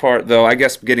toughest part, though, I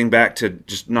guess getting back to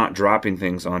just not dropping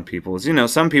things on people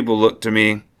is, some people look to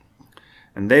me,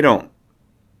 and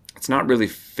it's not really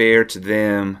fair to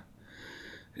them,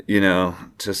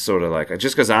 to sort of like,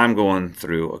 just because I'm going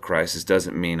through a crisis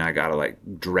doesn't mean I got to like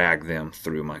drag them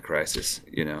through my crisis,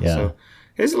 Yeah. So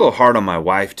it's a little hard on my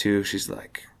wife, too. She's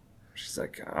like,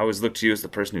 I always look to you as the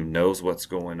person who knows what's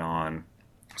going on.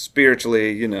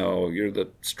 Spiritually, you're the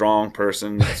strong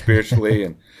person spiritually,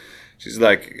 and she's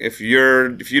like, if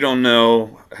you don't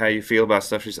know how you feel about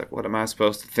stuff, she's like, what am I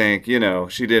supposed to think?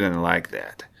 She didn't like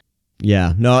that.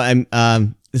 Yeah, no,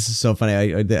 I'm. This is so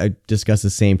funny. I discussed the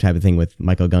same type of thing with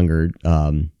Michael Gungor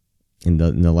in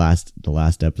the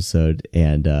last episode,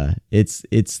 and this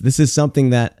is something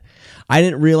that I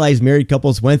didn't realize married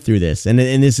couples went through this, and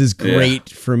this is great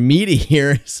for me to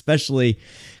hear, especially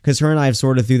because her and I have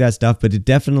sorted through that stuff, but it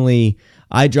definitely,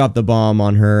 I dropped the bomb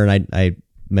on her, and I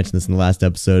mentioned this in the last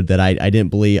episode, that I didn't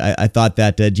believe, I thought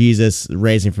that Jesus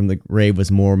raising from the grave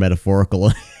was more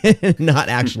metaphorical, not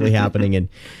actually happening,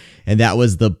 and that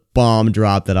was the bomb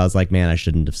drop that I was like, man, I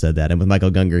shouldn't have said that. And with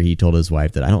Michael Gungor, he told his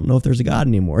wife that I don't know if there's a God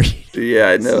anymore. Yeah,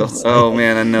 I know. Oh,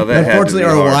 man, I know that. Unfortunately,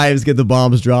 our wives get the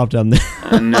bombs dropped on them.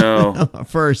 I know.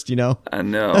 First, I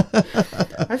know.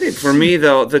 I think for me,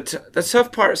 though, the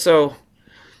tough part, so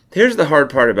here's the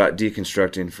hard part about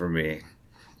deconstructing for me.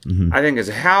 Mm-hmm. I think is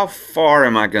how far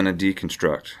am I going to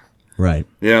deconstruct? Right.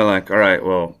 Like, all right,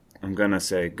 well, I'm going to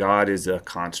say God is a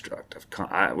construct.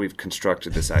 We've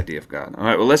constructed this idea of God. All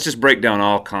right, well, let's just break down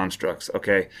all constructs,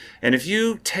 okay? And if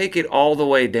you take it all the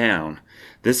way down,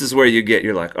 this is where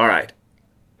you're like, all right,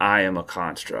 I am a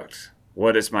construct.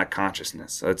 What is my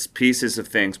consciousness? So it's pieces of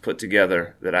things put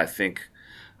together that I think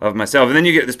of myself. And then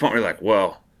you get to this point where you're like,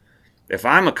 well, if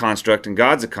I'm a construct and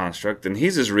God's a construct, then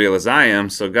he's as real as I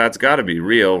am, so God's got to be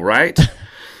real, right?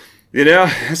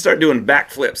 I start doing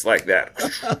backflips like that.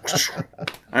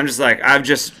 I'm just like, I've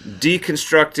just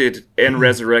deconstructed and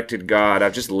resurrected God.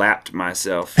 I've just lapped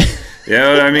myself. You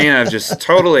know what I mean?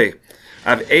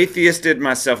 I've atheisted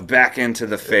myself back into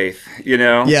the faith,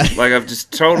 Yeah. Like I've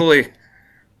just totally...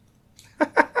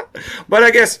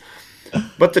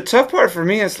 But the tough part for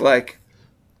me is like,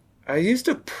 I used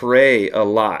to pray a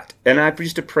lot. And I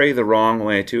used to pray the wrong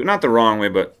way too. Not the wrong way,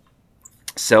 but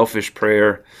selfish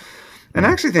prayer. And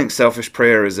I actually think selfish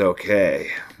prayer is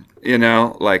okay,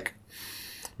 like,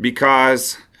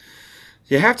 because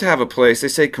you have to have a place. They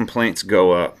say complaints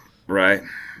go up, right?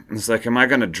 And it's like, am I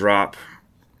going to drop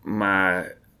my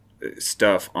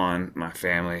stuff on my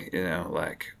family,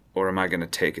 or am I going to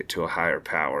take it to a higher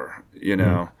power,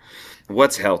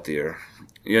 What's healthier,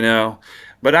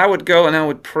 But I would go and I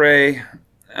would pray,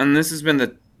 and this has been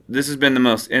the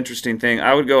most interesting thing.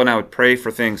 I would go and I would pray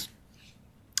for things.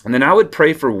 And then I would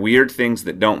pray for weird things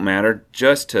that don't matter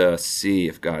just to see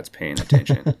if God's paying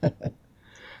attention.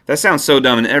 That sounds so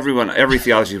dumb, and every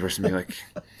theology person be like,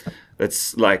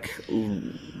 that's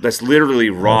literally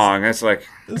wrong. That's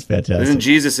fantastic. Isn't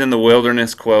Jesus in the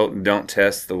wilderness quote, don't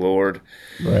test the Lord.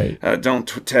 Right. Don't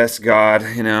test God,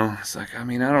 It's like, I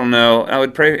don't know. I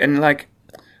would pray, and like,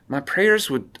 my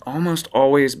prayers would almost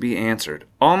always be answered.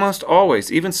 Almost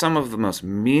always. Even some of the most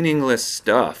meaningless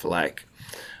stuff, like,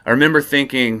 I remember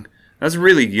thinking, I was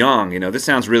really young, this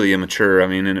sounds really immature,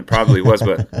 and it probably was,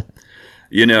 but,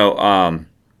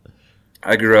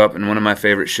 I grew up, and one of my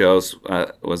favorite shows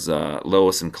was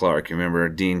Lois and Clark. You remember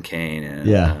Dean Cain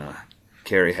and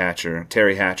Terry Hatcher.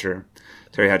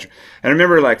 And I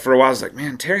remember, like, for a while, I was like,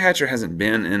 man, Terry Hatcher hasn't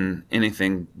been in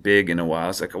anything big in a while. I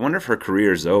was like, I wonder if her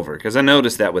career's over, because I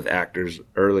noticed that with actors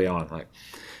early on, like,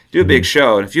 do a big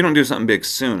show, and if you don't do something big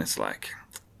soon, it's like,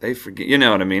 they forget, you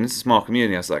know what I mean? It's a small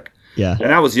community. I was like, yeah.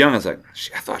 And I was young. I was like,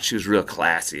 I thought she was real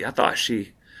classy.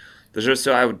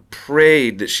 So I would pray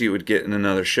that she would get in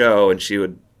another show and she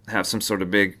would have some sort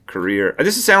of big career.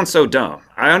 This sounds so dumb.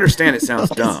 I understand it sounds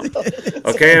dumb.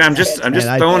 Okay, and I'm just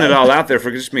throwing it all out there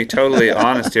for just me totally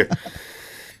honest here.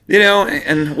 You know,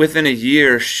 and within a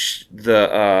year,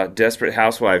 the Desperate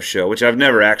Housewives show, which I've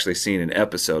never actually seen an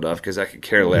episode of because I could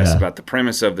care less about the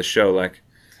premise of the show, like,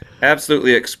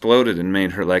 absolutely exploded and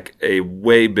made her, like, a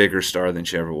way bigger star than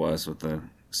she ever was with the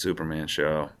Superman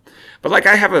show. But, like,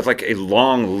 I have, a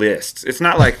long list. It's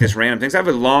not like this random things. I have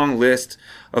a long list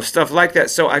of stuff like that.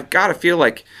 So I've got to feel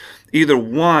like either,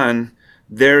 one,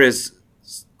 there is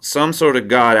some sort of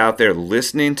God out there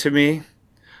listening to me,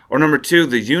 or number two,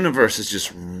 the universe is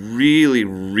just really,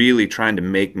 really trying to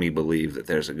make me believe that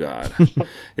there's a God. You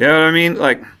know what I mean?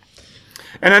 Like,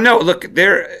 and I know, look,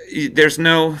 there's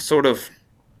no sort of,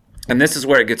 and this is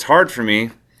where it gets hard for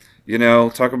me. You know,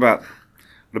 what about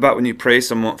when you pray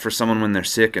for someone when they're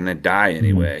sick and they die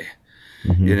anyway?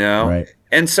 Mm-hmm. You know, right.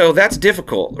 And so that's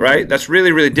difficult, right? That's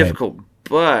really, really difficult. Right.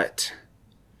 But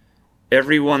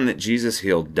everyone that Jesus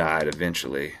healed died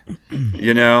eventually.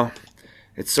 You know,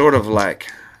 it's sort of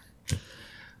like.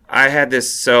 I had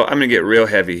this, so I'm going to get real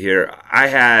heavy here. I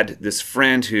had this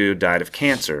friend who died of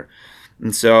cancer.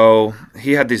 And so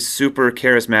he had these super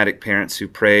charismatic parents who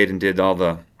prayed and did all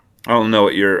the, I don't know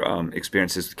what your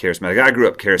experience is with charismatic. I grew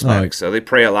up charismatic, so they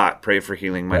pray a lot, pray for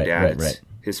healing. My dad, it's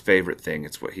his favorite thing.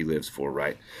 It's what he lives for,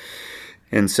 right?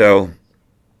 And so,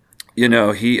 you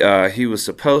know, he was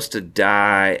supposed to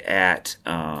die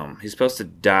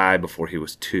before he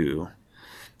was 2.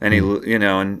 And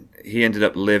he ended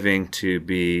up living to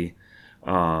be,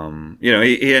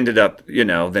 he ended up,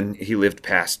 then he lived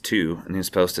past 2, and he was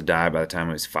supposed to die by the time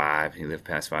he was 5. He lived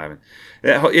past 5.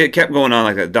 And it kept going on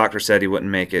like that. The doctor said he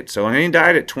wouldn't make it. So he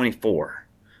died at 24.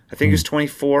 I think he was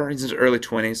 24. He's in his early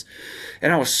 20s.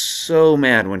 And I was so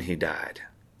mad when he died.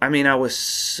 I mean, I was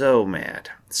so mad.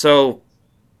 So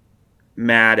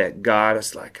mad at God.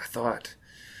 It's like, I thought,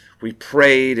 we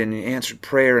prayed and he answered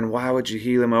prayer, and why would you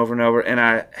heal him over and over? And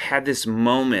I had this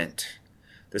moment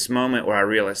where I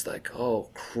realized, like,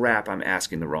 oh crap, I'm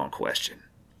asking the wrong question.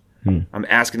 I'm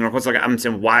asking the wrong question. Like, I'm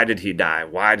saying, why did he die?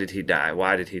 Why did he die?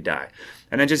 Why did he die?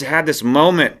 And I just had this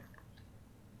moment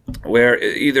where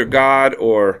either God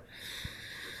or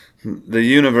the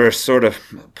universe sort of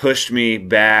pushed me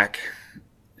back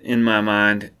in my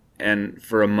mind, and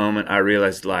for a moment I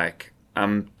realized, like,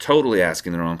 I'm totally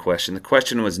asking the wrong question. The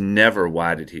question was never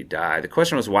why did he die. The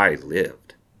question was why he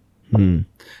lived. You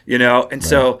know? And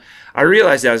so I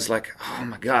realized I was like, oh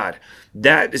my God,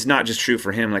 that is not just true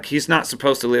for him. Like, he's not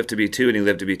supposed to live to be 2 and he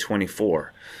lived to be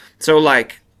 24. So,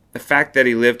 like, the fact that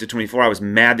he lived to 24, I was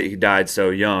mad that he died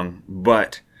so young,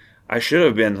 but I should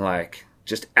have been, like,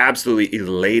 just absolutely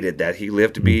elated that he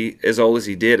lived to be as old as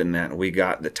he did and that we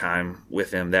got the time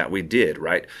with him that we did,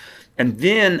 right? And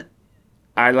then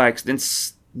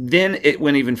then it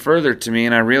went even further to me,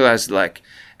 and I realized, like,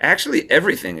 actually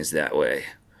everything is that way.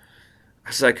 I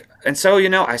was like, and so,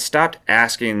 I stopped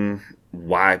asking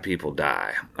why people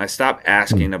die. I stopped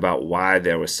asking about why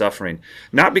there was suffering,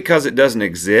 not because it doesn't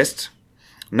exist,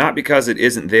 not because it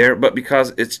isn't there, but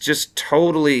because it's just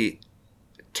totally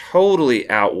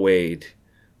outweighed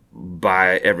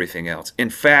by everything else.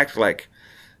 In fact, like,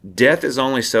 death is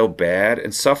only so bad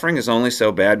and suffering is only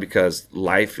so bad because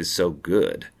life is so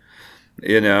good.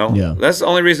 Yeah. That's the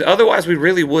only reason. Otherwise, we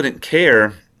really wouldn't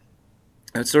care.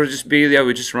 It'd sort of just be,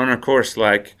 we just run our course.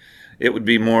 Like, it would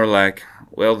be more like,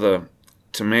 well, the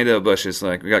tomato bushes,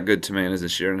 like, we got good tomatoes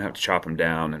this year and have to chop them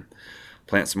down and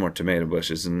plant some more tomato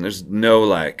bushes. And there's no,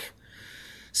 like,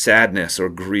 sadness or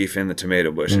grief in the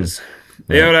tomato bushes.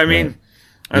 You know what I mean?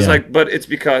 I was like, but it's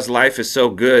because life is so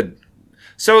good.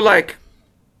 So, like,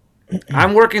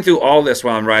 I'm working through all this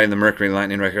while I'm writing the Mercury and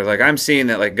Lightning record. Like, I'm seeing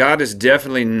that, like, God is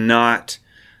definitely not,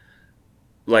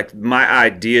 like, my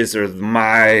ideas or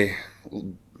my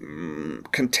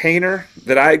container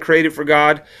that I created for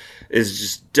God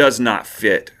does not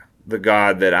fit the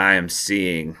God that I am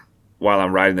seeing while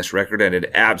I'm writing this record, and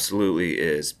it absolutely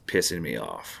is pissing me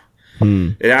off.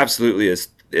 It absolutely is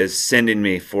sending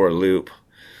me for a loop.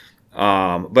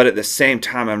 But at the same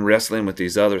time, I'm wrestling with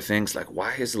these other things, like,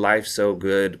 why is life so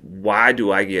good? Why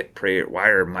do I get prayer? Why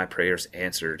are my prayers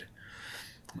answered?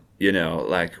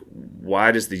 Like,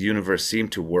 why does the universe seem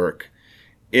to work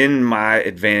in my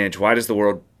advantage? Why does the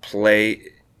world play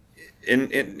in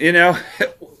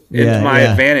my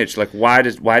advantage? Like, why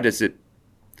does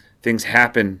things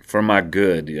happen for my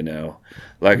good?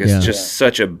 Like, it's just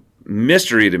such a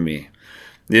mystery to me,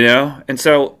 and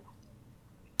so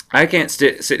I can't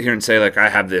sit here and say, like, I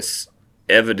have this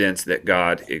evidence that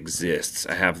God exists.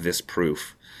 I have this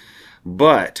proof.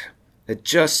 But it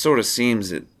just sort of seems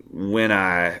that when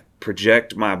I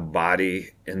project my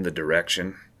body in the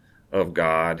direction of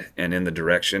God and in the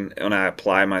direction, when I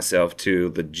apply myself to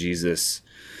the Jesus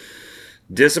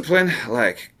discipline,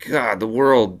 like, God, the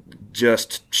world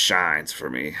just shines for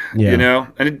me, Yeah. you know?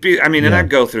 And and I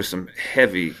go through some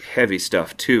heavy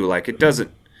stuff too. Like, it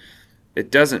doesn't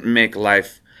make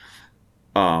life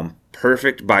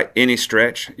perfect by any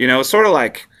stretch. You know, it's sort of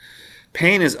like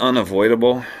pain is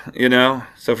unavoidable, you know?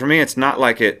 So for me, it's not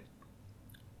like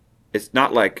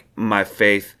my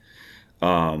faith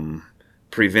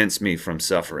prevents me from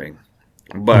suffering.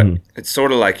 But it's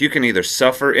sort of like you can either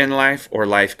suffer in life or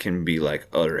life can be like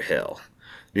utter hell.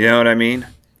 You know what I mean?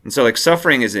 And so like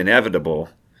suffering is inevitable,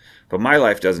 but my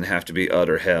life doesn't have to be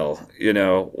utter hell. You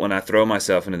know, when I throw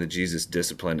myself into the Jesus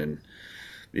discipline and,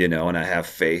 you know, and I have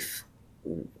faith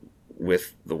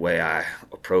with the way I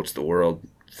approach the world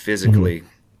physically,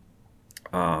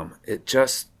 it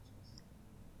just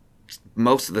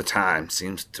most of the time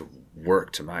seems to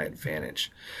work to my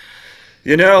advantage.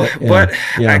 You know, but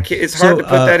it's hard to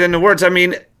put that into words. I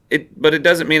mean, but it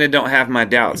doesn't mean I don't have my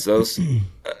doubts. Those,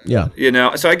 you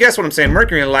know. So I guess what I'm saying,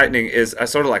 Mercury and Lightning is I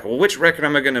sort of like, well, which record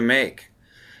am I going to make?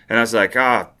 And I was like,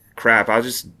 crap, I'll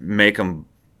just make them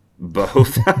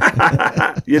both.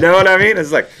 You know what I mean?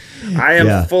 It's like, I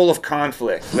am full of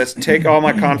conflict. Let's take all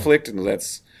my conflict and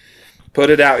let's put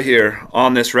it out here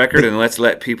on this record and let's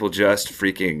let people just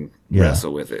freaking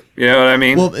wrestle with it. You know what I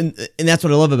mean? Well, and that's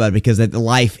what I love about it, because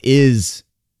life is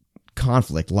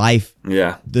conflict. Life,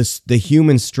 the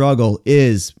human struggle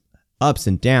is ups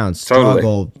and downs,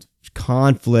 struggle,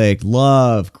 conflict,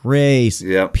 love, grace,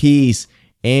 peace,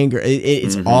 anger.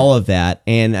 It's all of that,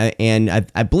 and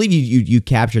I believe you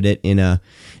captured it in a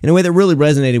way that really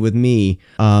resonated with me.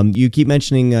 You keep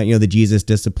mentioning the Jesus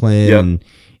discipline.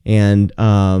 And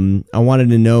I wanted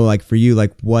to know, like, for you,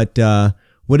 like, what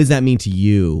does that mean to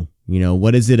you? You know,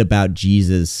 what is it about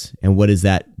Jesus, and what is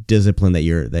that discipline that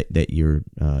you're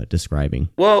describing?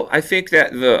 Well, I think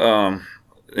that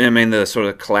the sort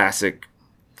of classic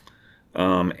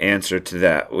answer to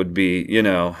that would be, you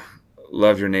know,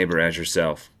 love your neighbor as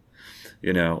yourself.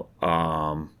 You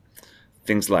know,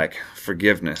 things like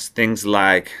forgiveness, things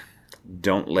like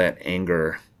don't let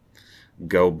anger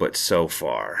go but so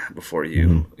far before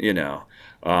you, you know,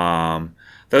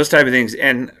 those type of things.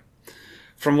 And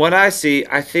from what I see,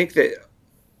 I think that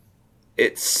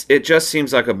it just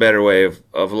seems like a better way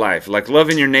of life. Like,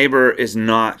 loving your neighbor is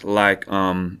not like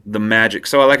the magic.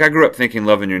 So like, I grew up thinking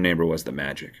loving your neighbor was the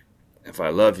magic. If I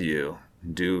love you,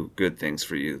 do good things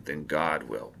for you, then God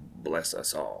will bless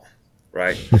us all,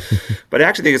 right? But I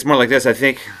actually think it's more like this. I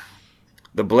think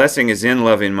the blessing is in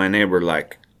loving my neighbor.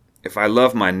 Like, if I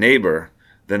love my neighbor,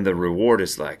 then the reward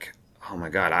is like, oh my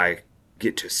God, I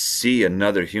get to see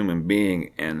another human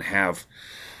being and have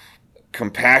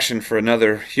compassion for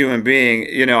another human being.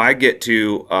 You know, I get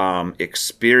to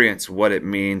experience what it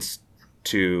means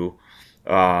to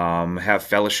have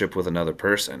fellowship with another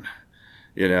person,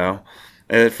 you know.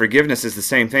 And forgiveness is the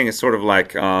same thing. It's sort of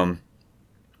like,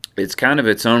 it's kind of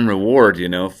its own reward, you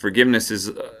know. Forgiveness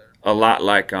is a lot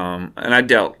like, and I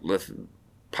dealt with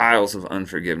piles of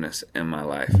unforgiveness in my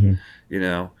life, you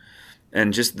know,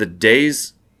 and just the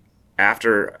days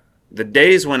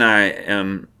when I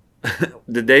am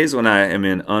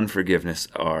in unforgiveness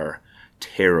are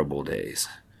terrible days.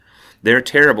 They're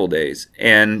terrible days,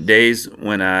 and days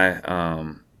when I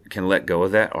can let go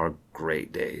of that are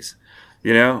great days,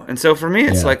 you know. And so for me,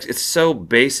 it's like, it's so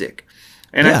basic.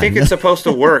 And I think it's supposed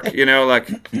to work, you know, like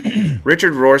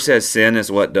Richard Rohr says sin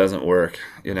is what doesn't work,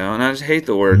 you know, and I just hate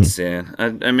the word sin.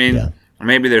 I mean,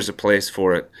 maybe there's a place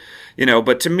for it, you know,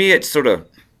 but to me, it's sort of,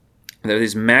 there are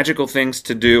these magical things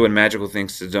to do and magical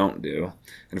things to don't do.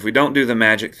 And if we don't do the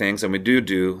magic things and we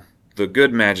do the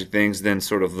good magic things, then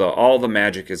sort of all the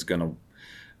magic is going to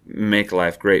make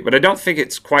life great. But I don't think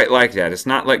it's quite like that. It's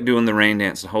not like doing the rain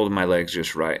dance and holding my legs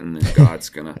just right and then God's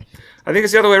going to... I think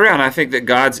it's the other way around. I think that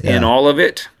God's in all of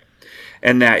it,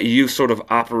 and that you sort of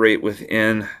operate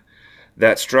within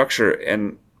that structure.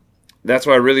 And that's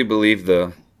why I really believe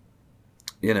the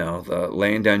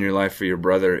laying down your life for your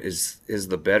brother is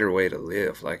the better way to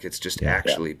live. Like, it's just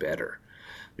actually better,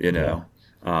 you know.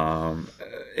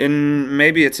 And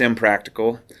maybe it's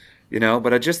impractical, you know,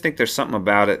 but I just think there's something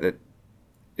about it that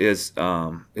is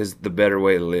the better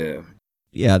way to live.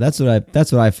 Yeah, that's what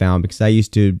I found, because I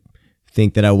used to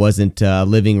think that I wasn't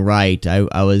living right.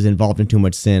 I was involved in too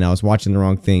much sin. I was watching the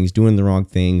wrong things, doing the wrong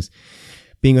things,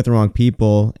 being with the wrong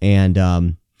people.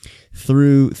 And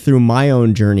through my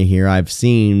own journey here, I've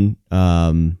seen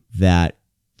that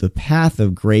the path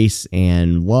of grace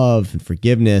and love and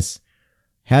forgiveness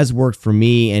has worked for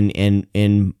me. And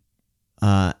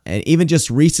even just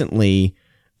recently,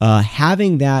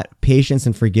 having that patience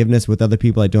and forgiveness with other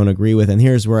people I don't agree with. And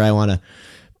here's where I want to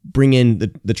bring in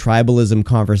the tribalism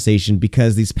conversation,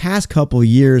 because these past couple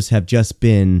years have just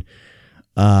been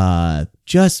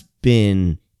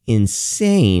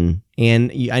insane.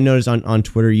 And I noticed on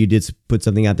Twitter you did put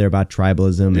something out there about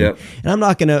tribalism. Yep. And I'm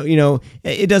not going to,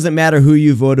 it doesn't matter who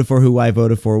you voted for, who I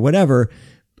voted for, whatever.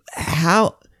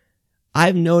 How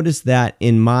I've noticed that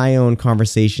in my own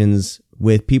conversations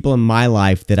with people in my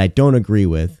life that I don't agree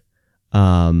with,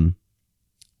 I've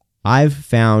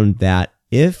found that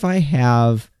if I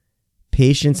have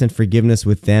patience and forgiveness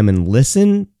with them and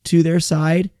listen to their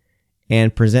side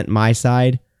and present my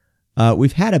side,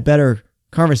 we've had a better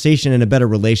conversation and a better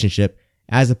relationship,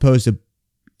 as opposed to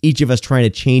each of us trying to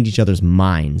change each other's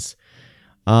minds.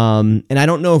 And I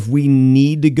don't know if we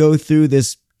need to go through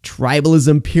this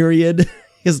tribalism period,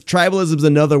 because tribalism is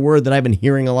another word that I've been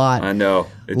hearing a lot. I know.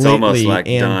 It's lately, almost like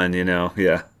done,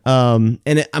 Yeah.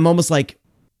 I'm almost like,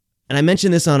 and I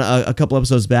mentioned this on a couple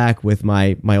episodes back with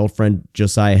my old friend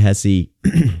Josiah Hesse.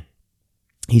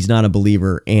 He's not a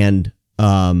believer, and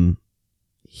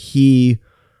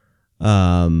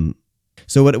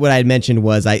so what I had mentioned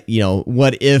was,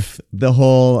 what if the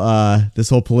whole this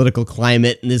whole political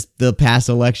climate and the past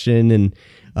election and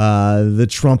the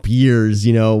Trump years,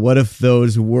 what if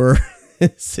those were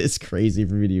it's crazy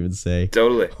for me to even say.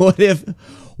 Totally.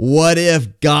 What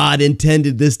if God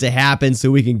intended this to happen so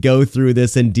we can go through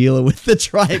this and deal with the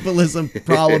tribalism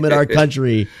problem in our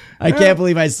country? I can't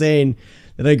believe I'm saying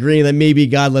that, agreeing that maybe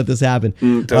God let this happen.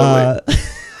 Totally.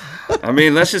 I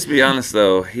mean, let's just be honest,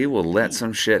 though. He will let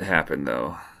some shit happen,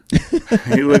 though.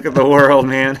 You look at the world,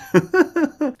 man.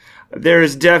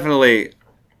 There's definitely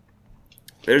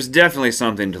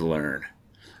something to learn.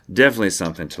 Definitely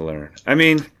something to learn. I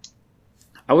mean,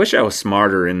 I wish I was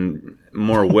smarter and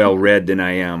more well-read than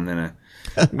I am.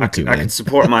 I could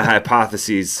support my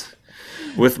hypotheses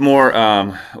with more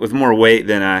weight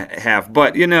than I have.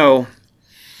 But, in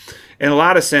a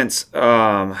lot of sense,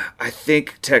 I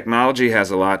think technology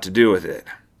has a lot to do with it.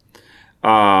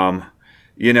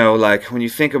 Like when you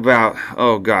think about,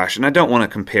 oh gosh, and I don't want to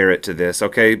compare it to this,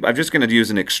 okay? I'm just going to use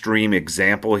an extreme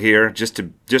example here just to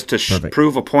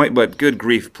prove a point, but good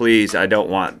grief, please, I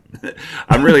don't want,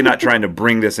 I'm really not trying to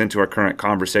bring this into our current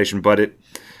conversation, but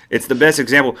it's the best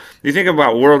example. You think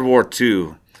about World War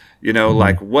II,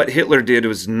 like what Hitler did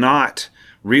was not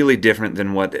really different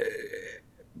than what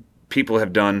people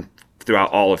have done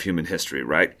throughout all of human history,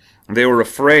 right? They were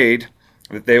afraid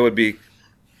that they would be,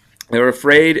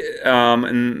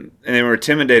 and they were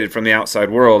intimidated from the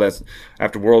outside world. As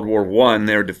after World War I,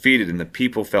 they were defeated, and the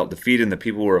people felt defeated, and the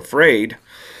people were afraid.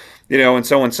 And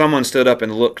so when someone stood up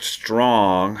and looked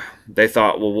strong, they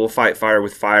thought, well, we'll fight fire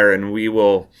with fire, and we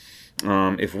will,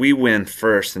 if we win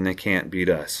first, then they can't beat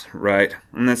us, right?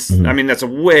 And that's, that's a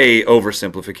way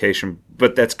oversimplification,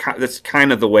 but that's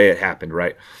kind of the way it happened,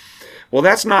 right? Well,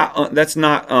 that's not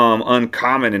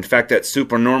uncommon. In fact, that's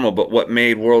super normal. But what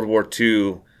made World War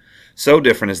II so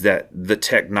different is that the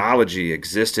technology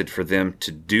existed for them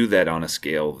to do that on a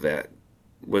scale that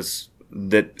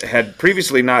had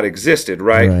previously not existed,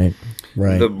 right?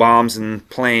 Right. The bombs and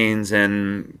planes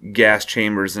and gas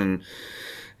chambers and,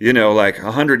 like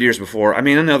 100 years before. I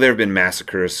mean, I know there have been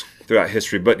massacres throughout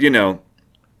history, but, you had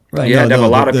to have a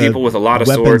lot of people with a lot of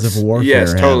swords. Weapons of warfare.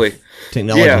 Yes, totally.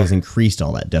 Technology has increased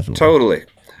all that, definitely. Totally.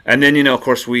 And then, of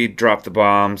course, we dropped the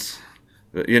bombs,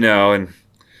 and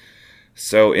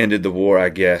so ended the war, I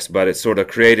guess. But it sort of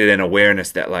created an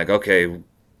awareness that, like, okay,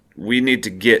 we need to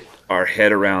get our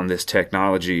head around this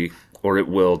technology,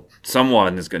 or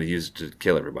someone is going to use it to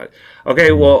kill everybody.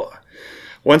 Okay, well,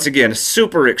 once again, a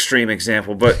super extreme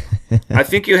example, but I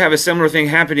think you have a similar thing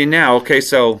happening now. Okay,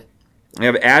 so you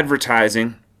have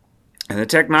advertising. And the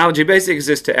technology basically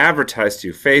exists to advertise to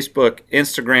you. Facebook,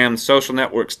 Instagram, social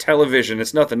networks, television.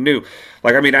 It's nothing new.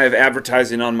 Like, I have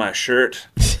advertising on my shirt.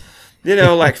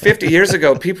 Like 50 years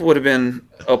ago, people would have been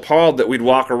appalled that we'd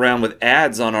walk around with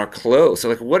ads on our clothes. So,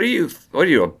 like, what are you,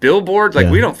 a billboard? Like,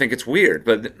 we don't think it's weird.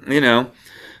 But,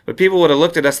 but people would have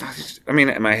looked at us.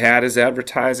 My hat is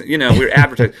advertising. We're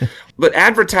advertising. But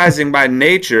advertising by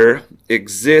nature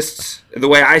exists, the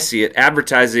way I see it,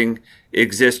 advertising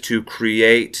exists to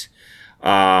create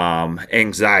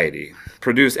anxiety.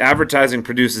 Advertising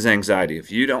produces anxiety.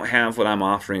 If you don't have what I'm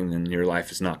offering, then your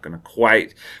life is not going to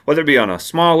quite, whether it be on a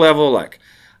small level, like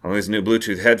on these new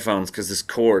Bluetooth headphones, because this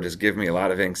cord has given me a lot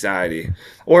of anxiety,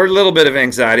 or a little bit of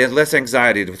anxiety, less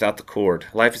anxiety without the cord.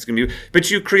 Life is going to be,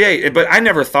 but you create. But I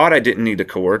never thought I didn't need a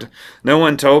cord. No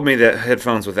one told me that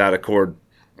headphones without a cord,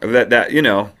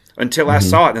 until I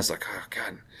saw it, and it's like, oh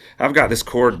God, I've got this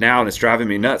cord now, and it's driving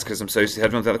me nuts because I'm so used to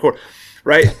headphones without a cord.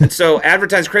 right? And so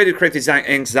advertise, create this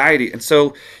anxiety. And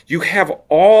so you have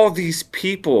all these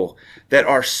people that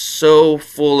are so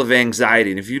full of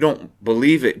anxiety. And if you don't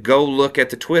believe it, go look at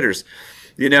the Twitters,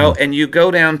 and you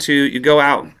go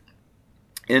out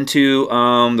into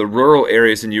the rural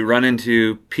areas and you run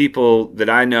into people that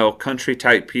I know, country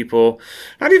type people,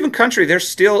 not even country, they're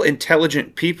still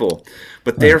intelligent people,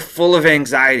 but they're full of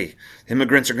anxiety.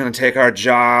 Immigrants are going to take our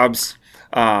jobs.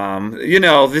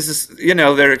 This is,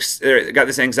 they're got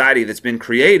this anxiety that's been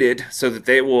created so that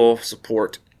they will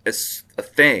support a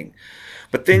thing.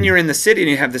 But then you're in the city and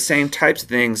you have the same types of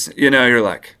things, you're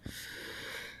like,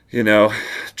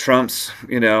 Trump's,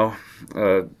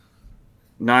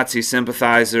 Nazi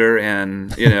sympathizer,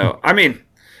 and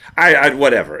I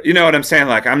whatever, you know what I'm saying?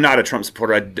 Like, I'm not a Trump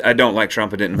supporter. I don't like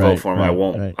Trump. I didn't vote for him. I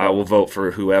won't. Right. I will vote for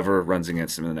whoever runs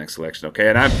against him in the next election. Okay,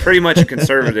 and I'm pretty much a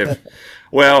conservative.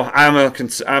 Well, I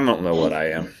don't know what I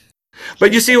am,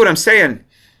 but you see what I'm saying?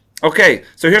 Okay,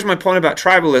 so here's my point about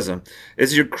tribalism: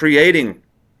 is you're creating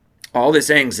all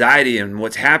this anxiety, and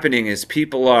what's happening is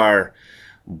people are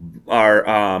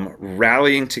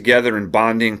rallying together and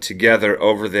bonding together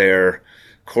over their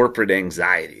corporate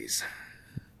anxieties,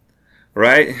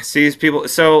 right? See, people.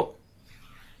 So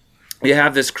you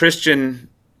have this Christian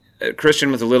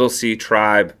with a little c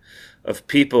tribe of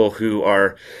people who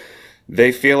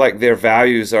they feel like their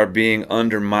values are being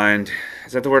undermined.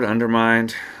 Is that the word,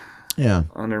 undermined? Yeah.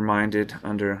 Undermined.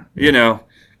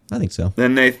 I think so.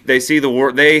 Then they see the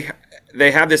world.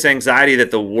 They have this anxiety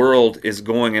that the world is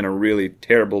going in a really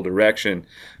terrible direction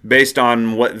based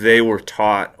on what they were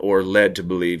taught or led to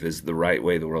believe is the right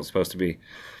way the world's supposed to be,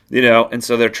 and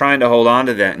so they're trying to hold on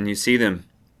to that, and you see them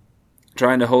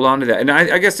trying to hold on to that. And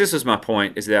I guess this is my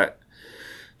point, is that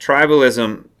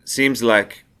tribalism seems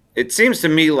to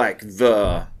me like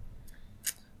the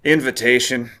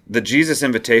invitation, the Jesus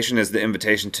invitation is the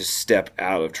invitation to step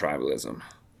out of tribalism,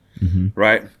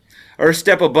 right? Or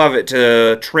step above it,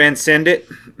 to transcend it,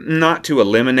 not to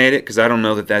eliminate it, because I don't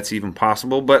know that that's even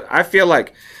possible. But I feel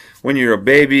like when you're a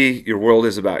baby, your world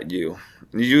is about you.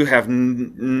 You have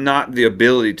not the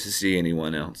ability to see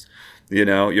anyone else.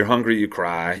 You're hungry, you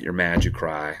cry. You're mad, you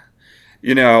cry.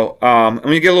 And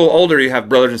when you get a little older, you have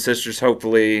brothers and sisters,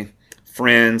 hopefully,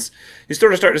 friends. You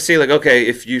sort of start to see, like, okay,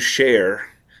 if you share,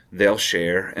 they'll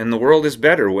share. And the world is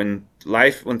better when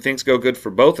things go good for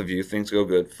both of you, things go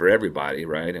good for everybody,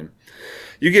 right? And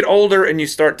you get older and you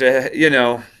start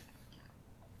to,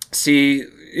 see,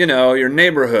 your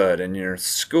neighborhood and your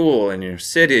school and your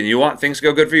city, and you want things to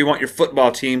go good for you. You want your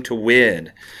football team to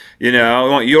win. You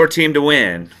want your team to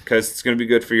win because it's going to be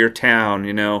good for your town,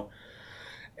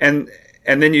 And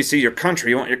then you see your country.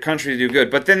 You want your country to do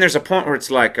good. But then there's a point where it's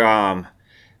like, can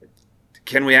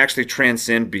we actually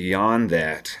transcend beyond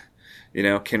that?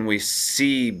 Can we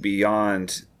see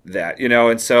beyond that?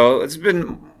 And so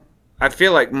I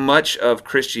feel like much of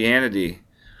Christianity,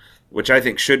 which I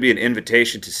think should be an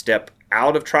invitation to step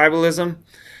out of tribalism,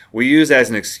 we use as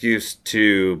an excuse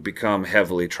to become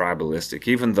heavily tribalistic.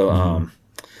 Even though,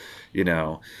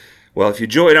 well, if you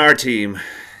join our team,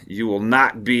 you will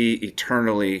not be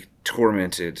eternally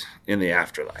tormented in the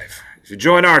afterlife. If you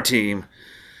join our team,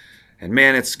 and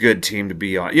man, it's a good team to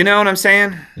be on. You know what I'm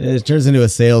saying? It turns into a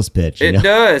sales pitch. It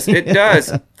does.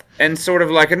 And sort of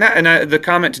like, the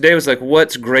comment today was like,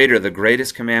 what's greater, the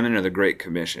greatest commandment or the Great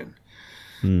Commission?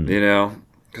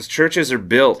 Because churches are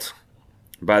built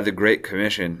by the Great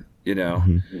Commission,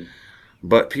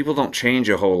 but people don't change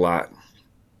a whole lot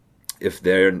if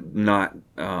they're not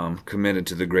committed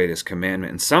to the greatest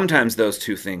commandment. And sometimes those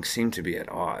two things seem to be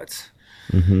at odds.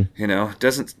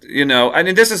 Doesn't, I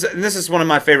mean, this is one of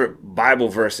my favorite Bible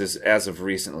verses as of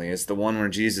recently. It's the one where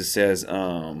Jesus says,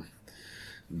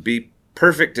 be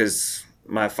perfect as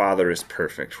my Father is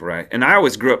perfect, right? And I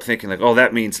always grew up thinking like, oh,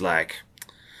 that means like,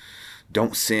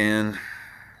 don't sin,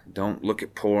 don't look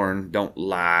at porn, don't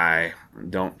lie,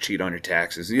 don't cheat on your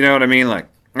taxes. You know what I mean? Like,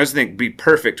 I just think be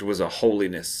perfect was a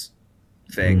holiness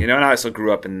thing, and I also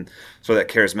grew up in that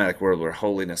charismatic world where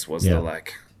holiness was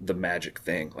the magic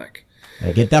thing, like,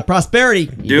 get that prosperity.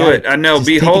 Do it. I know.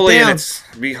 Be holy, and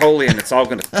it's all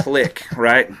going to click,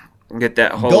 right? Get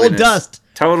that holiness. Gold dust.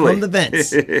 Totally. From the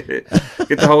vents.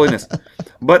 Get the holiness.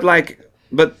 But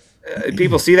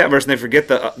people see that verse and they forget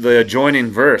the adjoining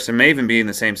verse. It may even be in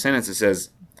the same sentence. It says,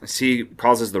 He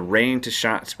causes the rain to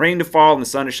fall and the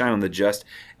sun to shine on the just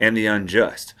and the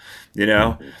unjust.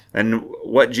 And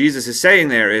what Jesus is saying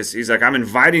there is, he's like, I'm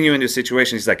inviting you into a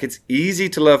situation. He's like, it's easy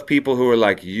to love people who are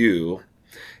like you.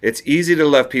 It's easy to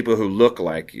love people who look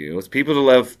like you. It's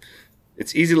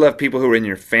It's easy to love people who are in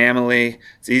your family.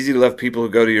 It's easy to love people who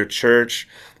go to your church.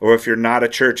 Or if you're not a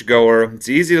church goer, it's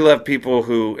easy to love people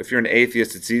who, if you're an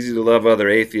atheist, it's easy to love other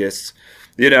atheists.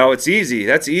 It's easy.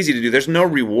 That's easy to do. There's no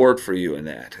reward for you in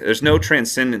that. There's no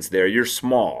transcendence there. You're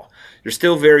small. You're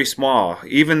still very small,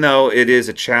 even though it is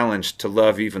a challenge to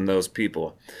love even those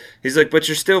people. He's like, but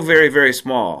you're still very, very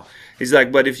small. He's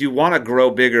like, but if you want to grow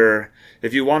bigger,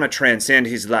 if you want to transcend,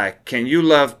 he's like, can you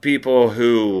love people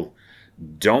who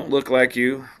don't look like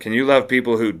you? Can you love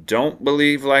people who don't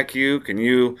believe like you? Can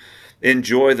you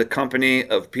enjoy the company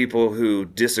of people who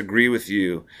disagree with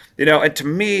you? And to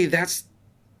me, that's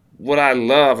what I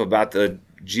love about the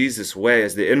Jesus way,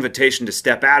 is the invitation to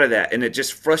step out of that. And it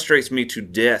just frustrates me to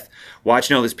death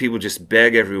watching all these people just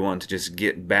beg everyone to just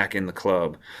get back in the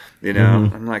club.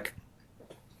 I'm like,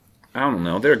 I don't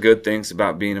know. There are good things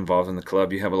about being involved in the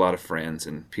club. You have a lot of friends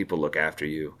and people look after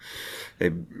you. They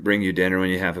bring you dinner when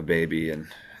you have a baby, and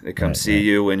they come see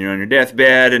you when you're on your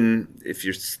deathbed, and if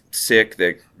you're sick,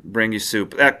 they bring you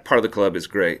soup. That part of the club is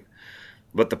great.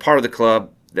 But the part of the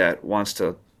club that wants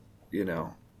to,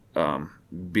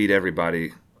 beat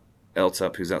everybody else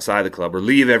up who's outside the club, or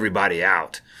leave everybody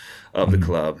out of the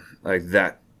club, like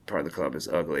that part of the club is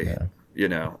ugly,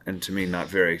 and to me not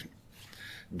very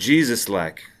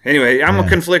Jesus-like. Anyway, I'm a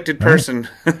conflicted person.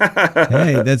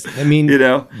 Hey,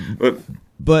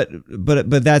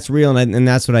 but that's real, and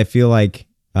that's what I feel like.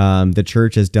 The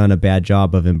church has done a bad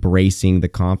job of embracing the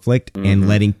conflict and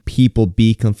letting people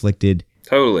be conflicted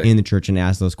in the church and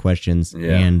ask those questions.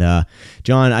 Yeah. And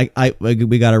John,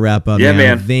 we got to wrap up. Yeah,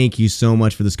 man. Thank you so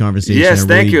much for this conversation. Yes,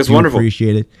 thank you. It's wonderful.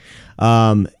 Appreciate it.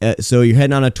 So you're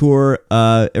heading on a tour.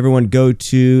 Everyone go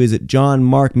to, is it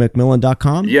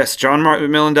johnmarkmcmillan.com? Yes,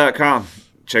 johnmarkmcmillan.com.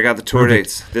 Check out the tour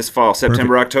dates this fall,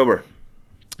 September, October.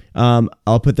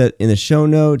 I'll put that in the show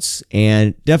notes,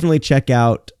 and definitely check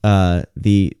out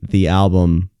the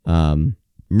album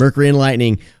Mercury and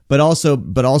Lightning, but also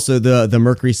the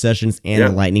Mercury sessions and the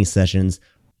Lightning sessions.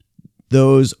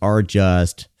 Those are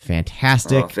just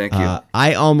fantastic. Oh, thank you.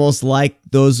 I almost like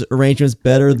those arrangements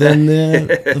better than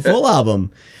the full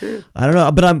album. I don't know,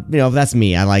 but that's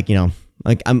me. I like,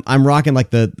 I'm rocking, like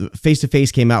the Face to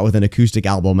Face came out with an acoustic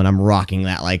album, and I'm rocking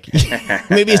that. Like,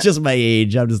 maybe it's just my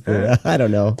age. I'm just, I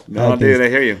don't know. No, dude, I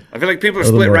hear you. I feel like people are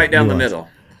split right down the middle.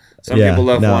 Some people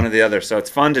love one or the other, so it's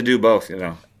fun to do both,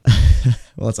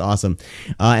 Well, that's awesome.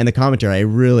 And the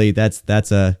commentary,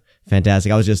 that's a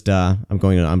fantastic. I was just,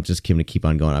 I'm just going to keep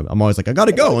on going. I'm always like, I got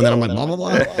to go. And then I'm like, blah, blah,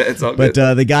 blah. It's all good.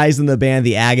 But the guys in the band,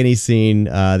 the Agony Scene,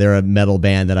 they're a metal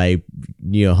band that I,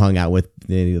 hung out with.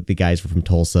 The guys were from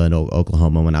Tulsa and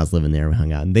Oklahoma when I was living there. We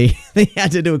hung out, and they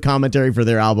had to do a commentary for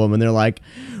their album, and they're like,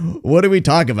 what do we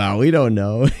talk about? We don't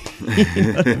know. You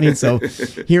know what I mean? So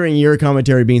hearing your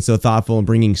commentary being so thoughtful and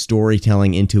bringing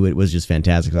storytelling into it was just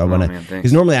fantastic. So I want to,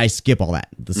 because normally I skip all that,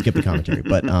 skip the commentary,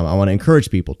 but I want to encourage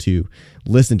people to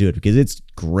listen to it, because it's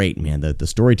great, man. The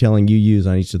storytelling you use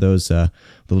on each of those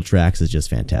little tracks is just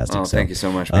fantastic. Oh, thank you so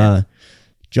much, man.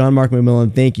 John Mark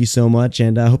McMillan, thank you so much,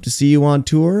 and I hope to see you on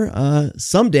tour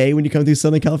someday when you come through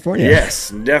Southern California.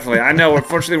 Yes, definitely. I know,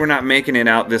 unfortunately, we're not making it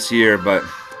out this year, but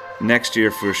next year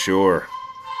for sure.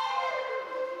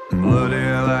 Bloody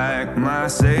like my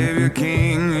Savior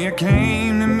King, you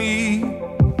came to me.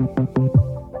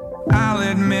 I'll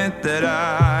admit that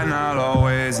I not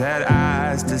always had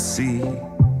eyes to see.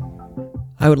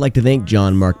 I would like to thank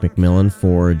John Mark McMillan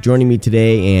for joining me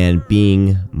today and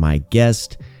being my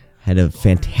guest. Had a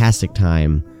fantastic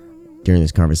time during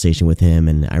this conversation with him,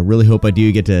 and I really hope I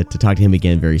do get to talk to him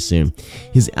again very soon.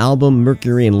 His album,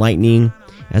 Mercury and Lightning,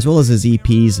 as well as his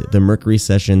EPs, the Mercury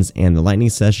Sessions and the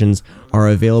Lightning Sessions, are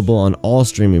available on all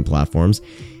streaming platforms.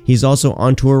 He's also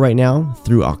on tour right now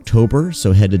through October,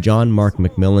 so head to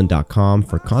johnmarkmcmillan.com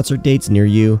for concert dates near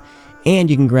you, and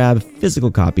you can grab physical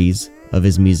copies of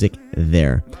his music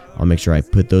there. I'll make sure I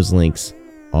put those links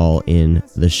all in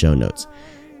the show notes.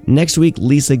 Next week,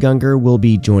 Lisa Gungor will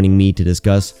be joining me to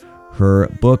discuss her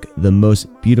book, The Most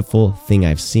Beautiful Thing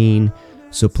I've Seen.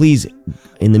 So please,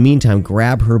 in the meantime,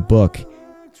 grab her book,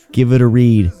 give it a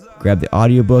read, grab the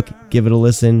audiobook, give it a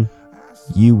listen.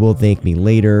 You will thank me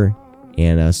later,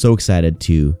 and so excited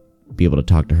to be able to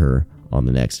talk to her on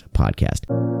the next podcast.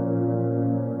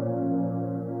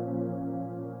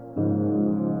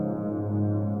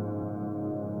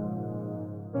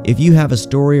 If you have a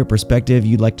story or perspective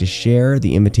you'd like to share,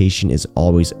 the invitation is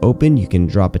always open. You can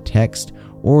drop a text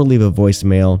or leave a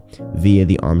voicemail via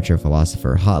the Armchair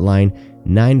Philosopher hotline,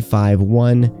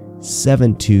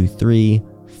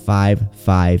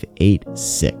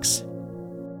 951-723-5586.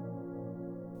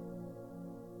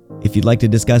 If you'd like to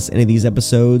discuss any of these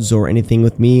episodes or anything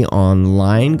with me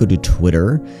online, go to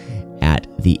Twitter at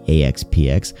the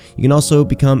AXPX. You can also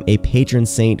become a patron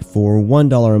saint for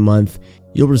 $1 a month.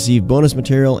 You'll receive bonus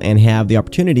material and have the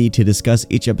opportunity to discuss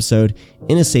each episode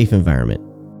in a safe environment.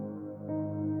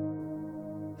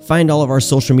 Find all of our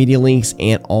social media links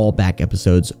and all back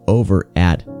episodes over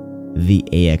at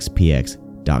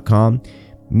theaxpx.com.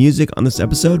 Music on this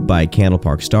episode by Candle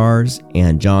Park Stars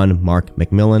and John Mark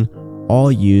McMillan,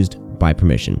 all used by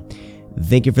permission.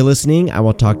 Thank you for listening. I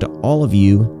will talk to all of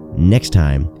you next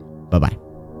time. Bye-bye.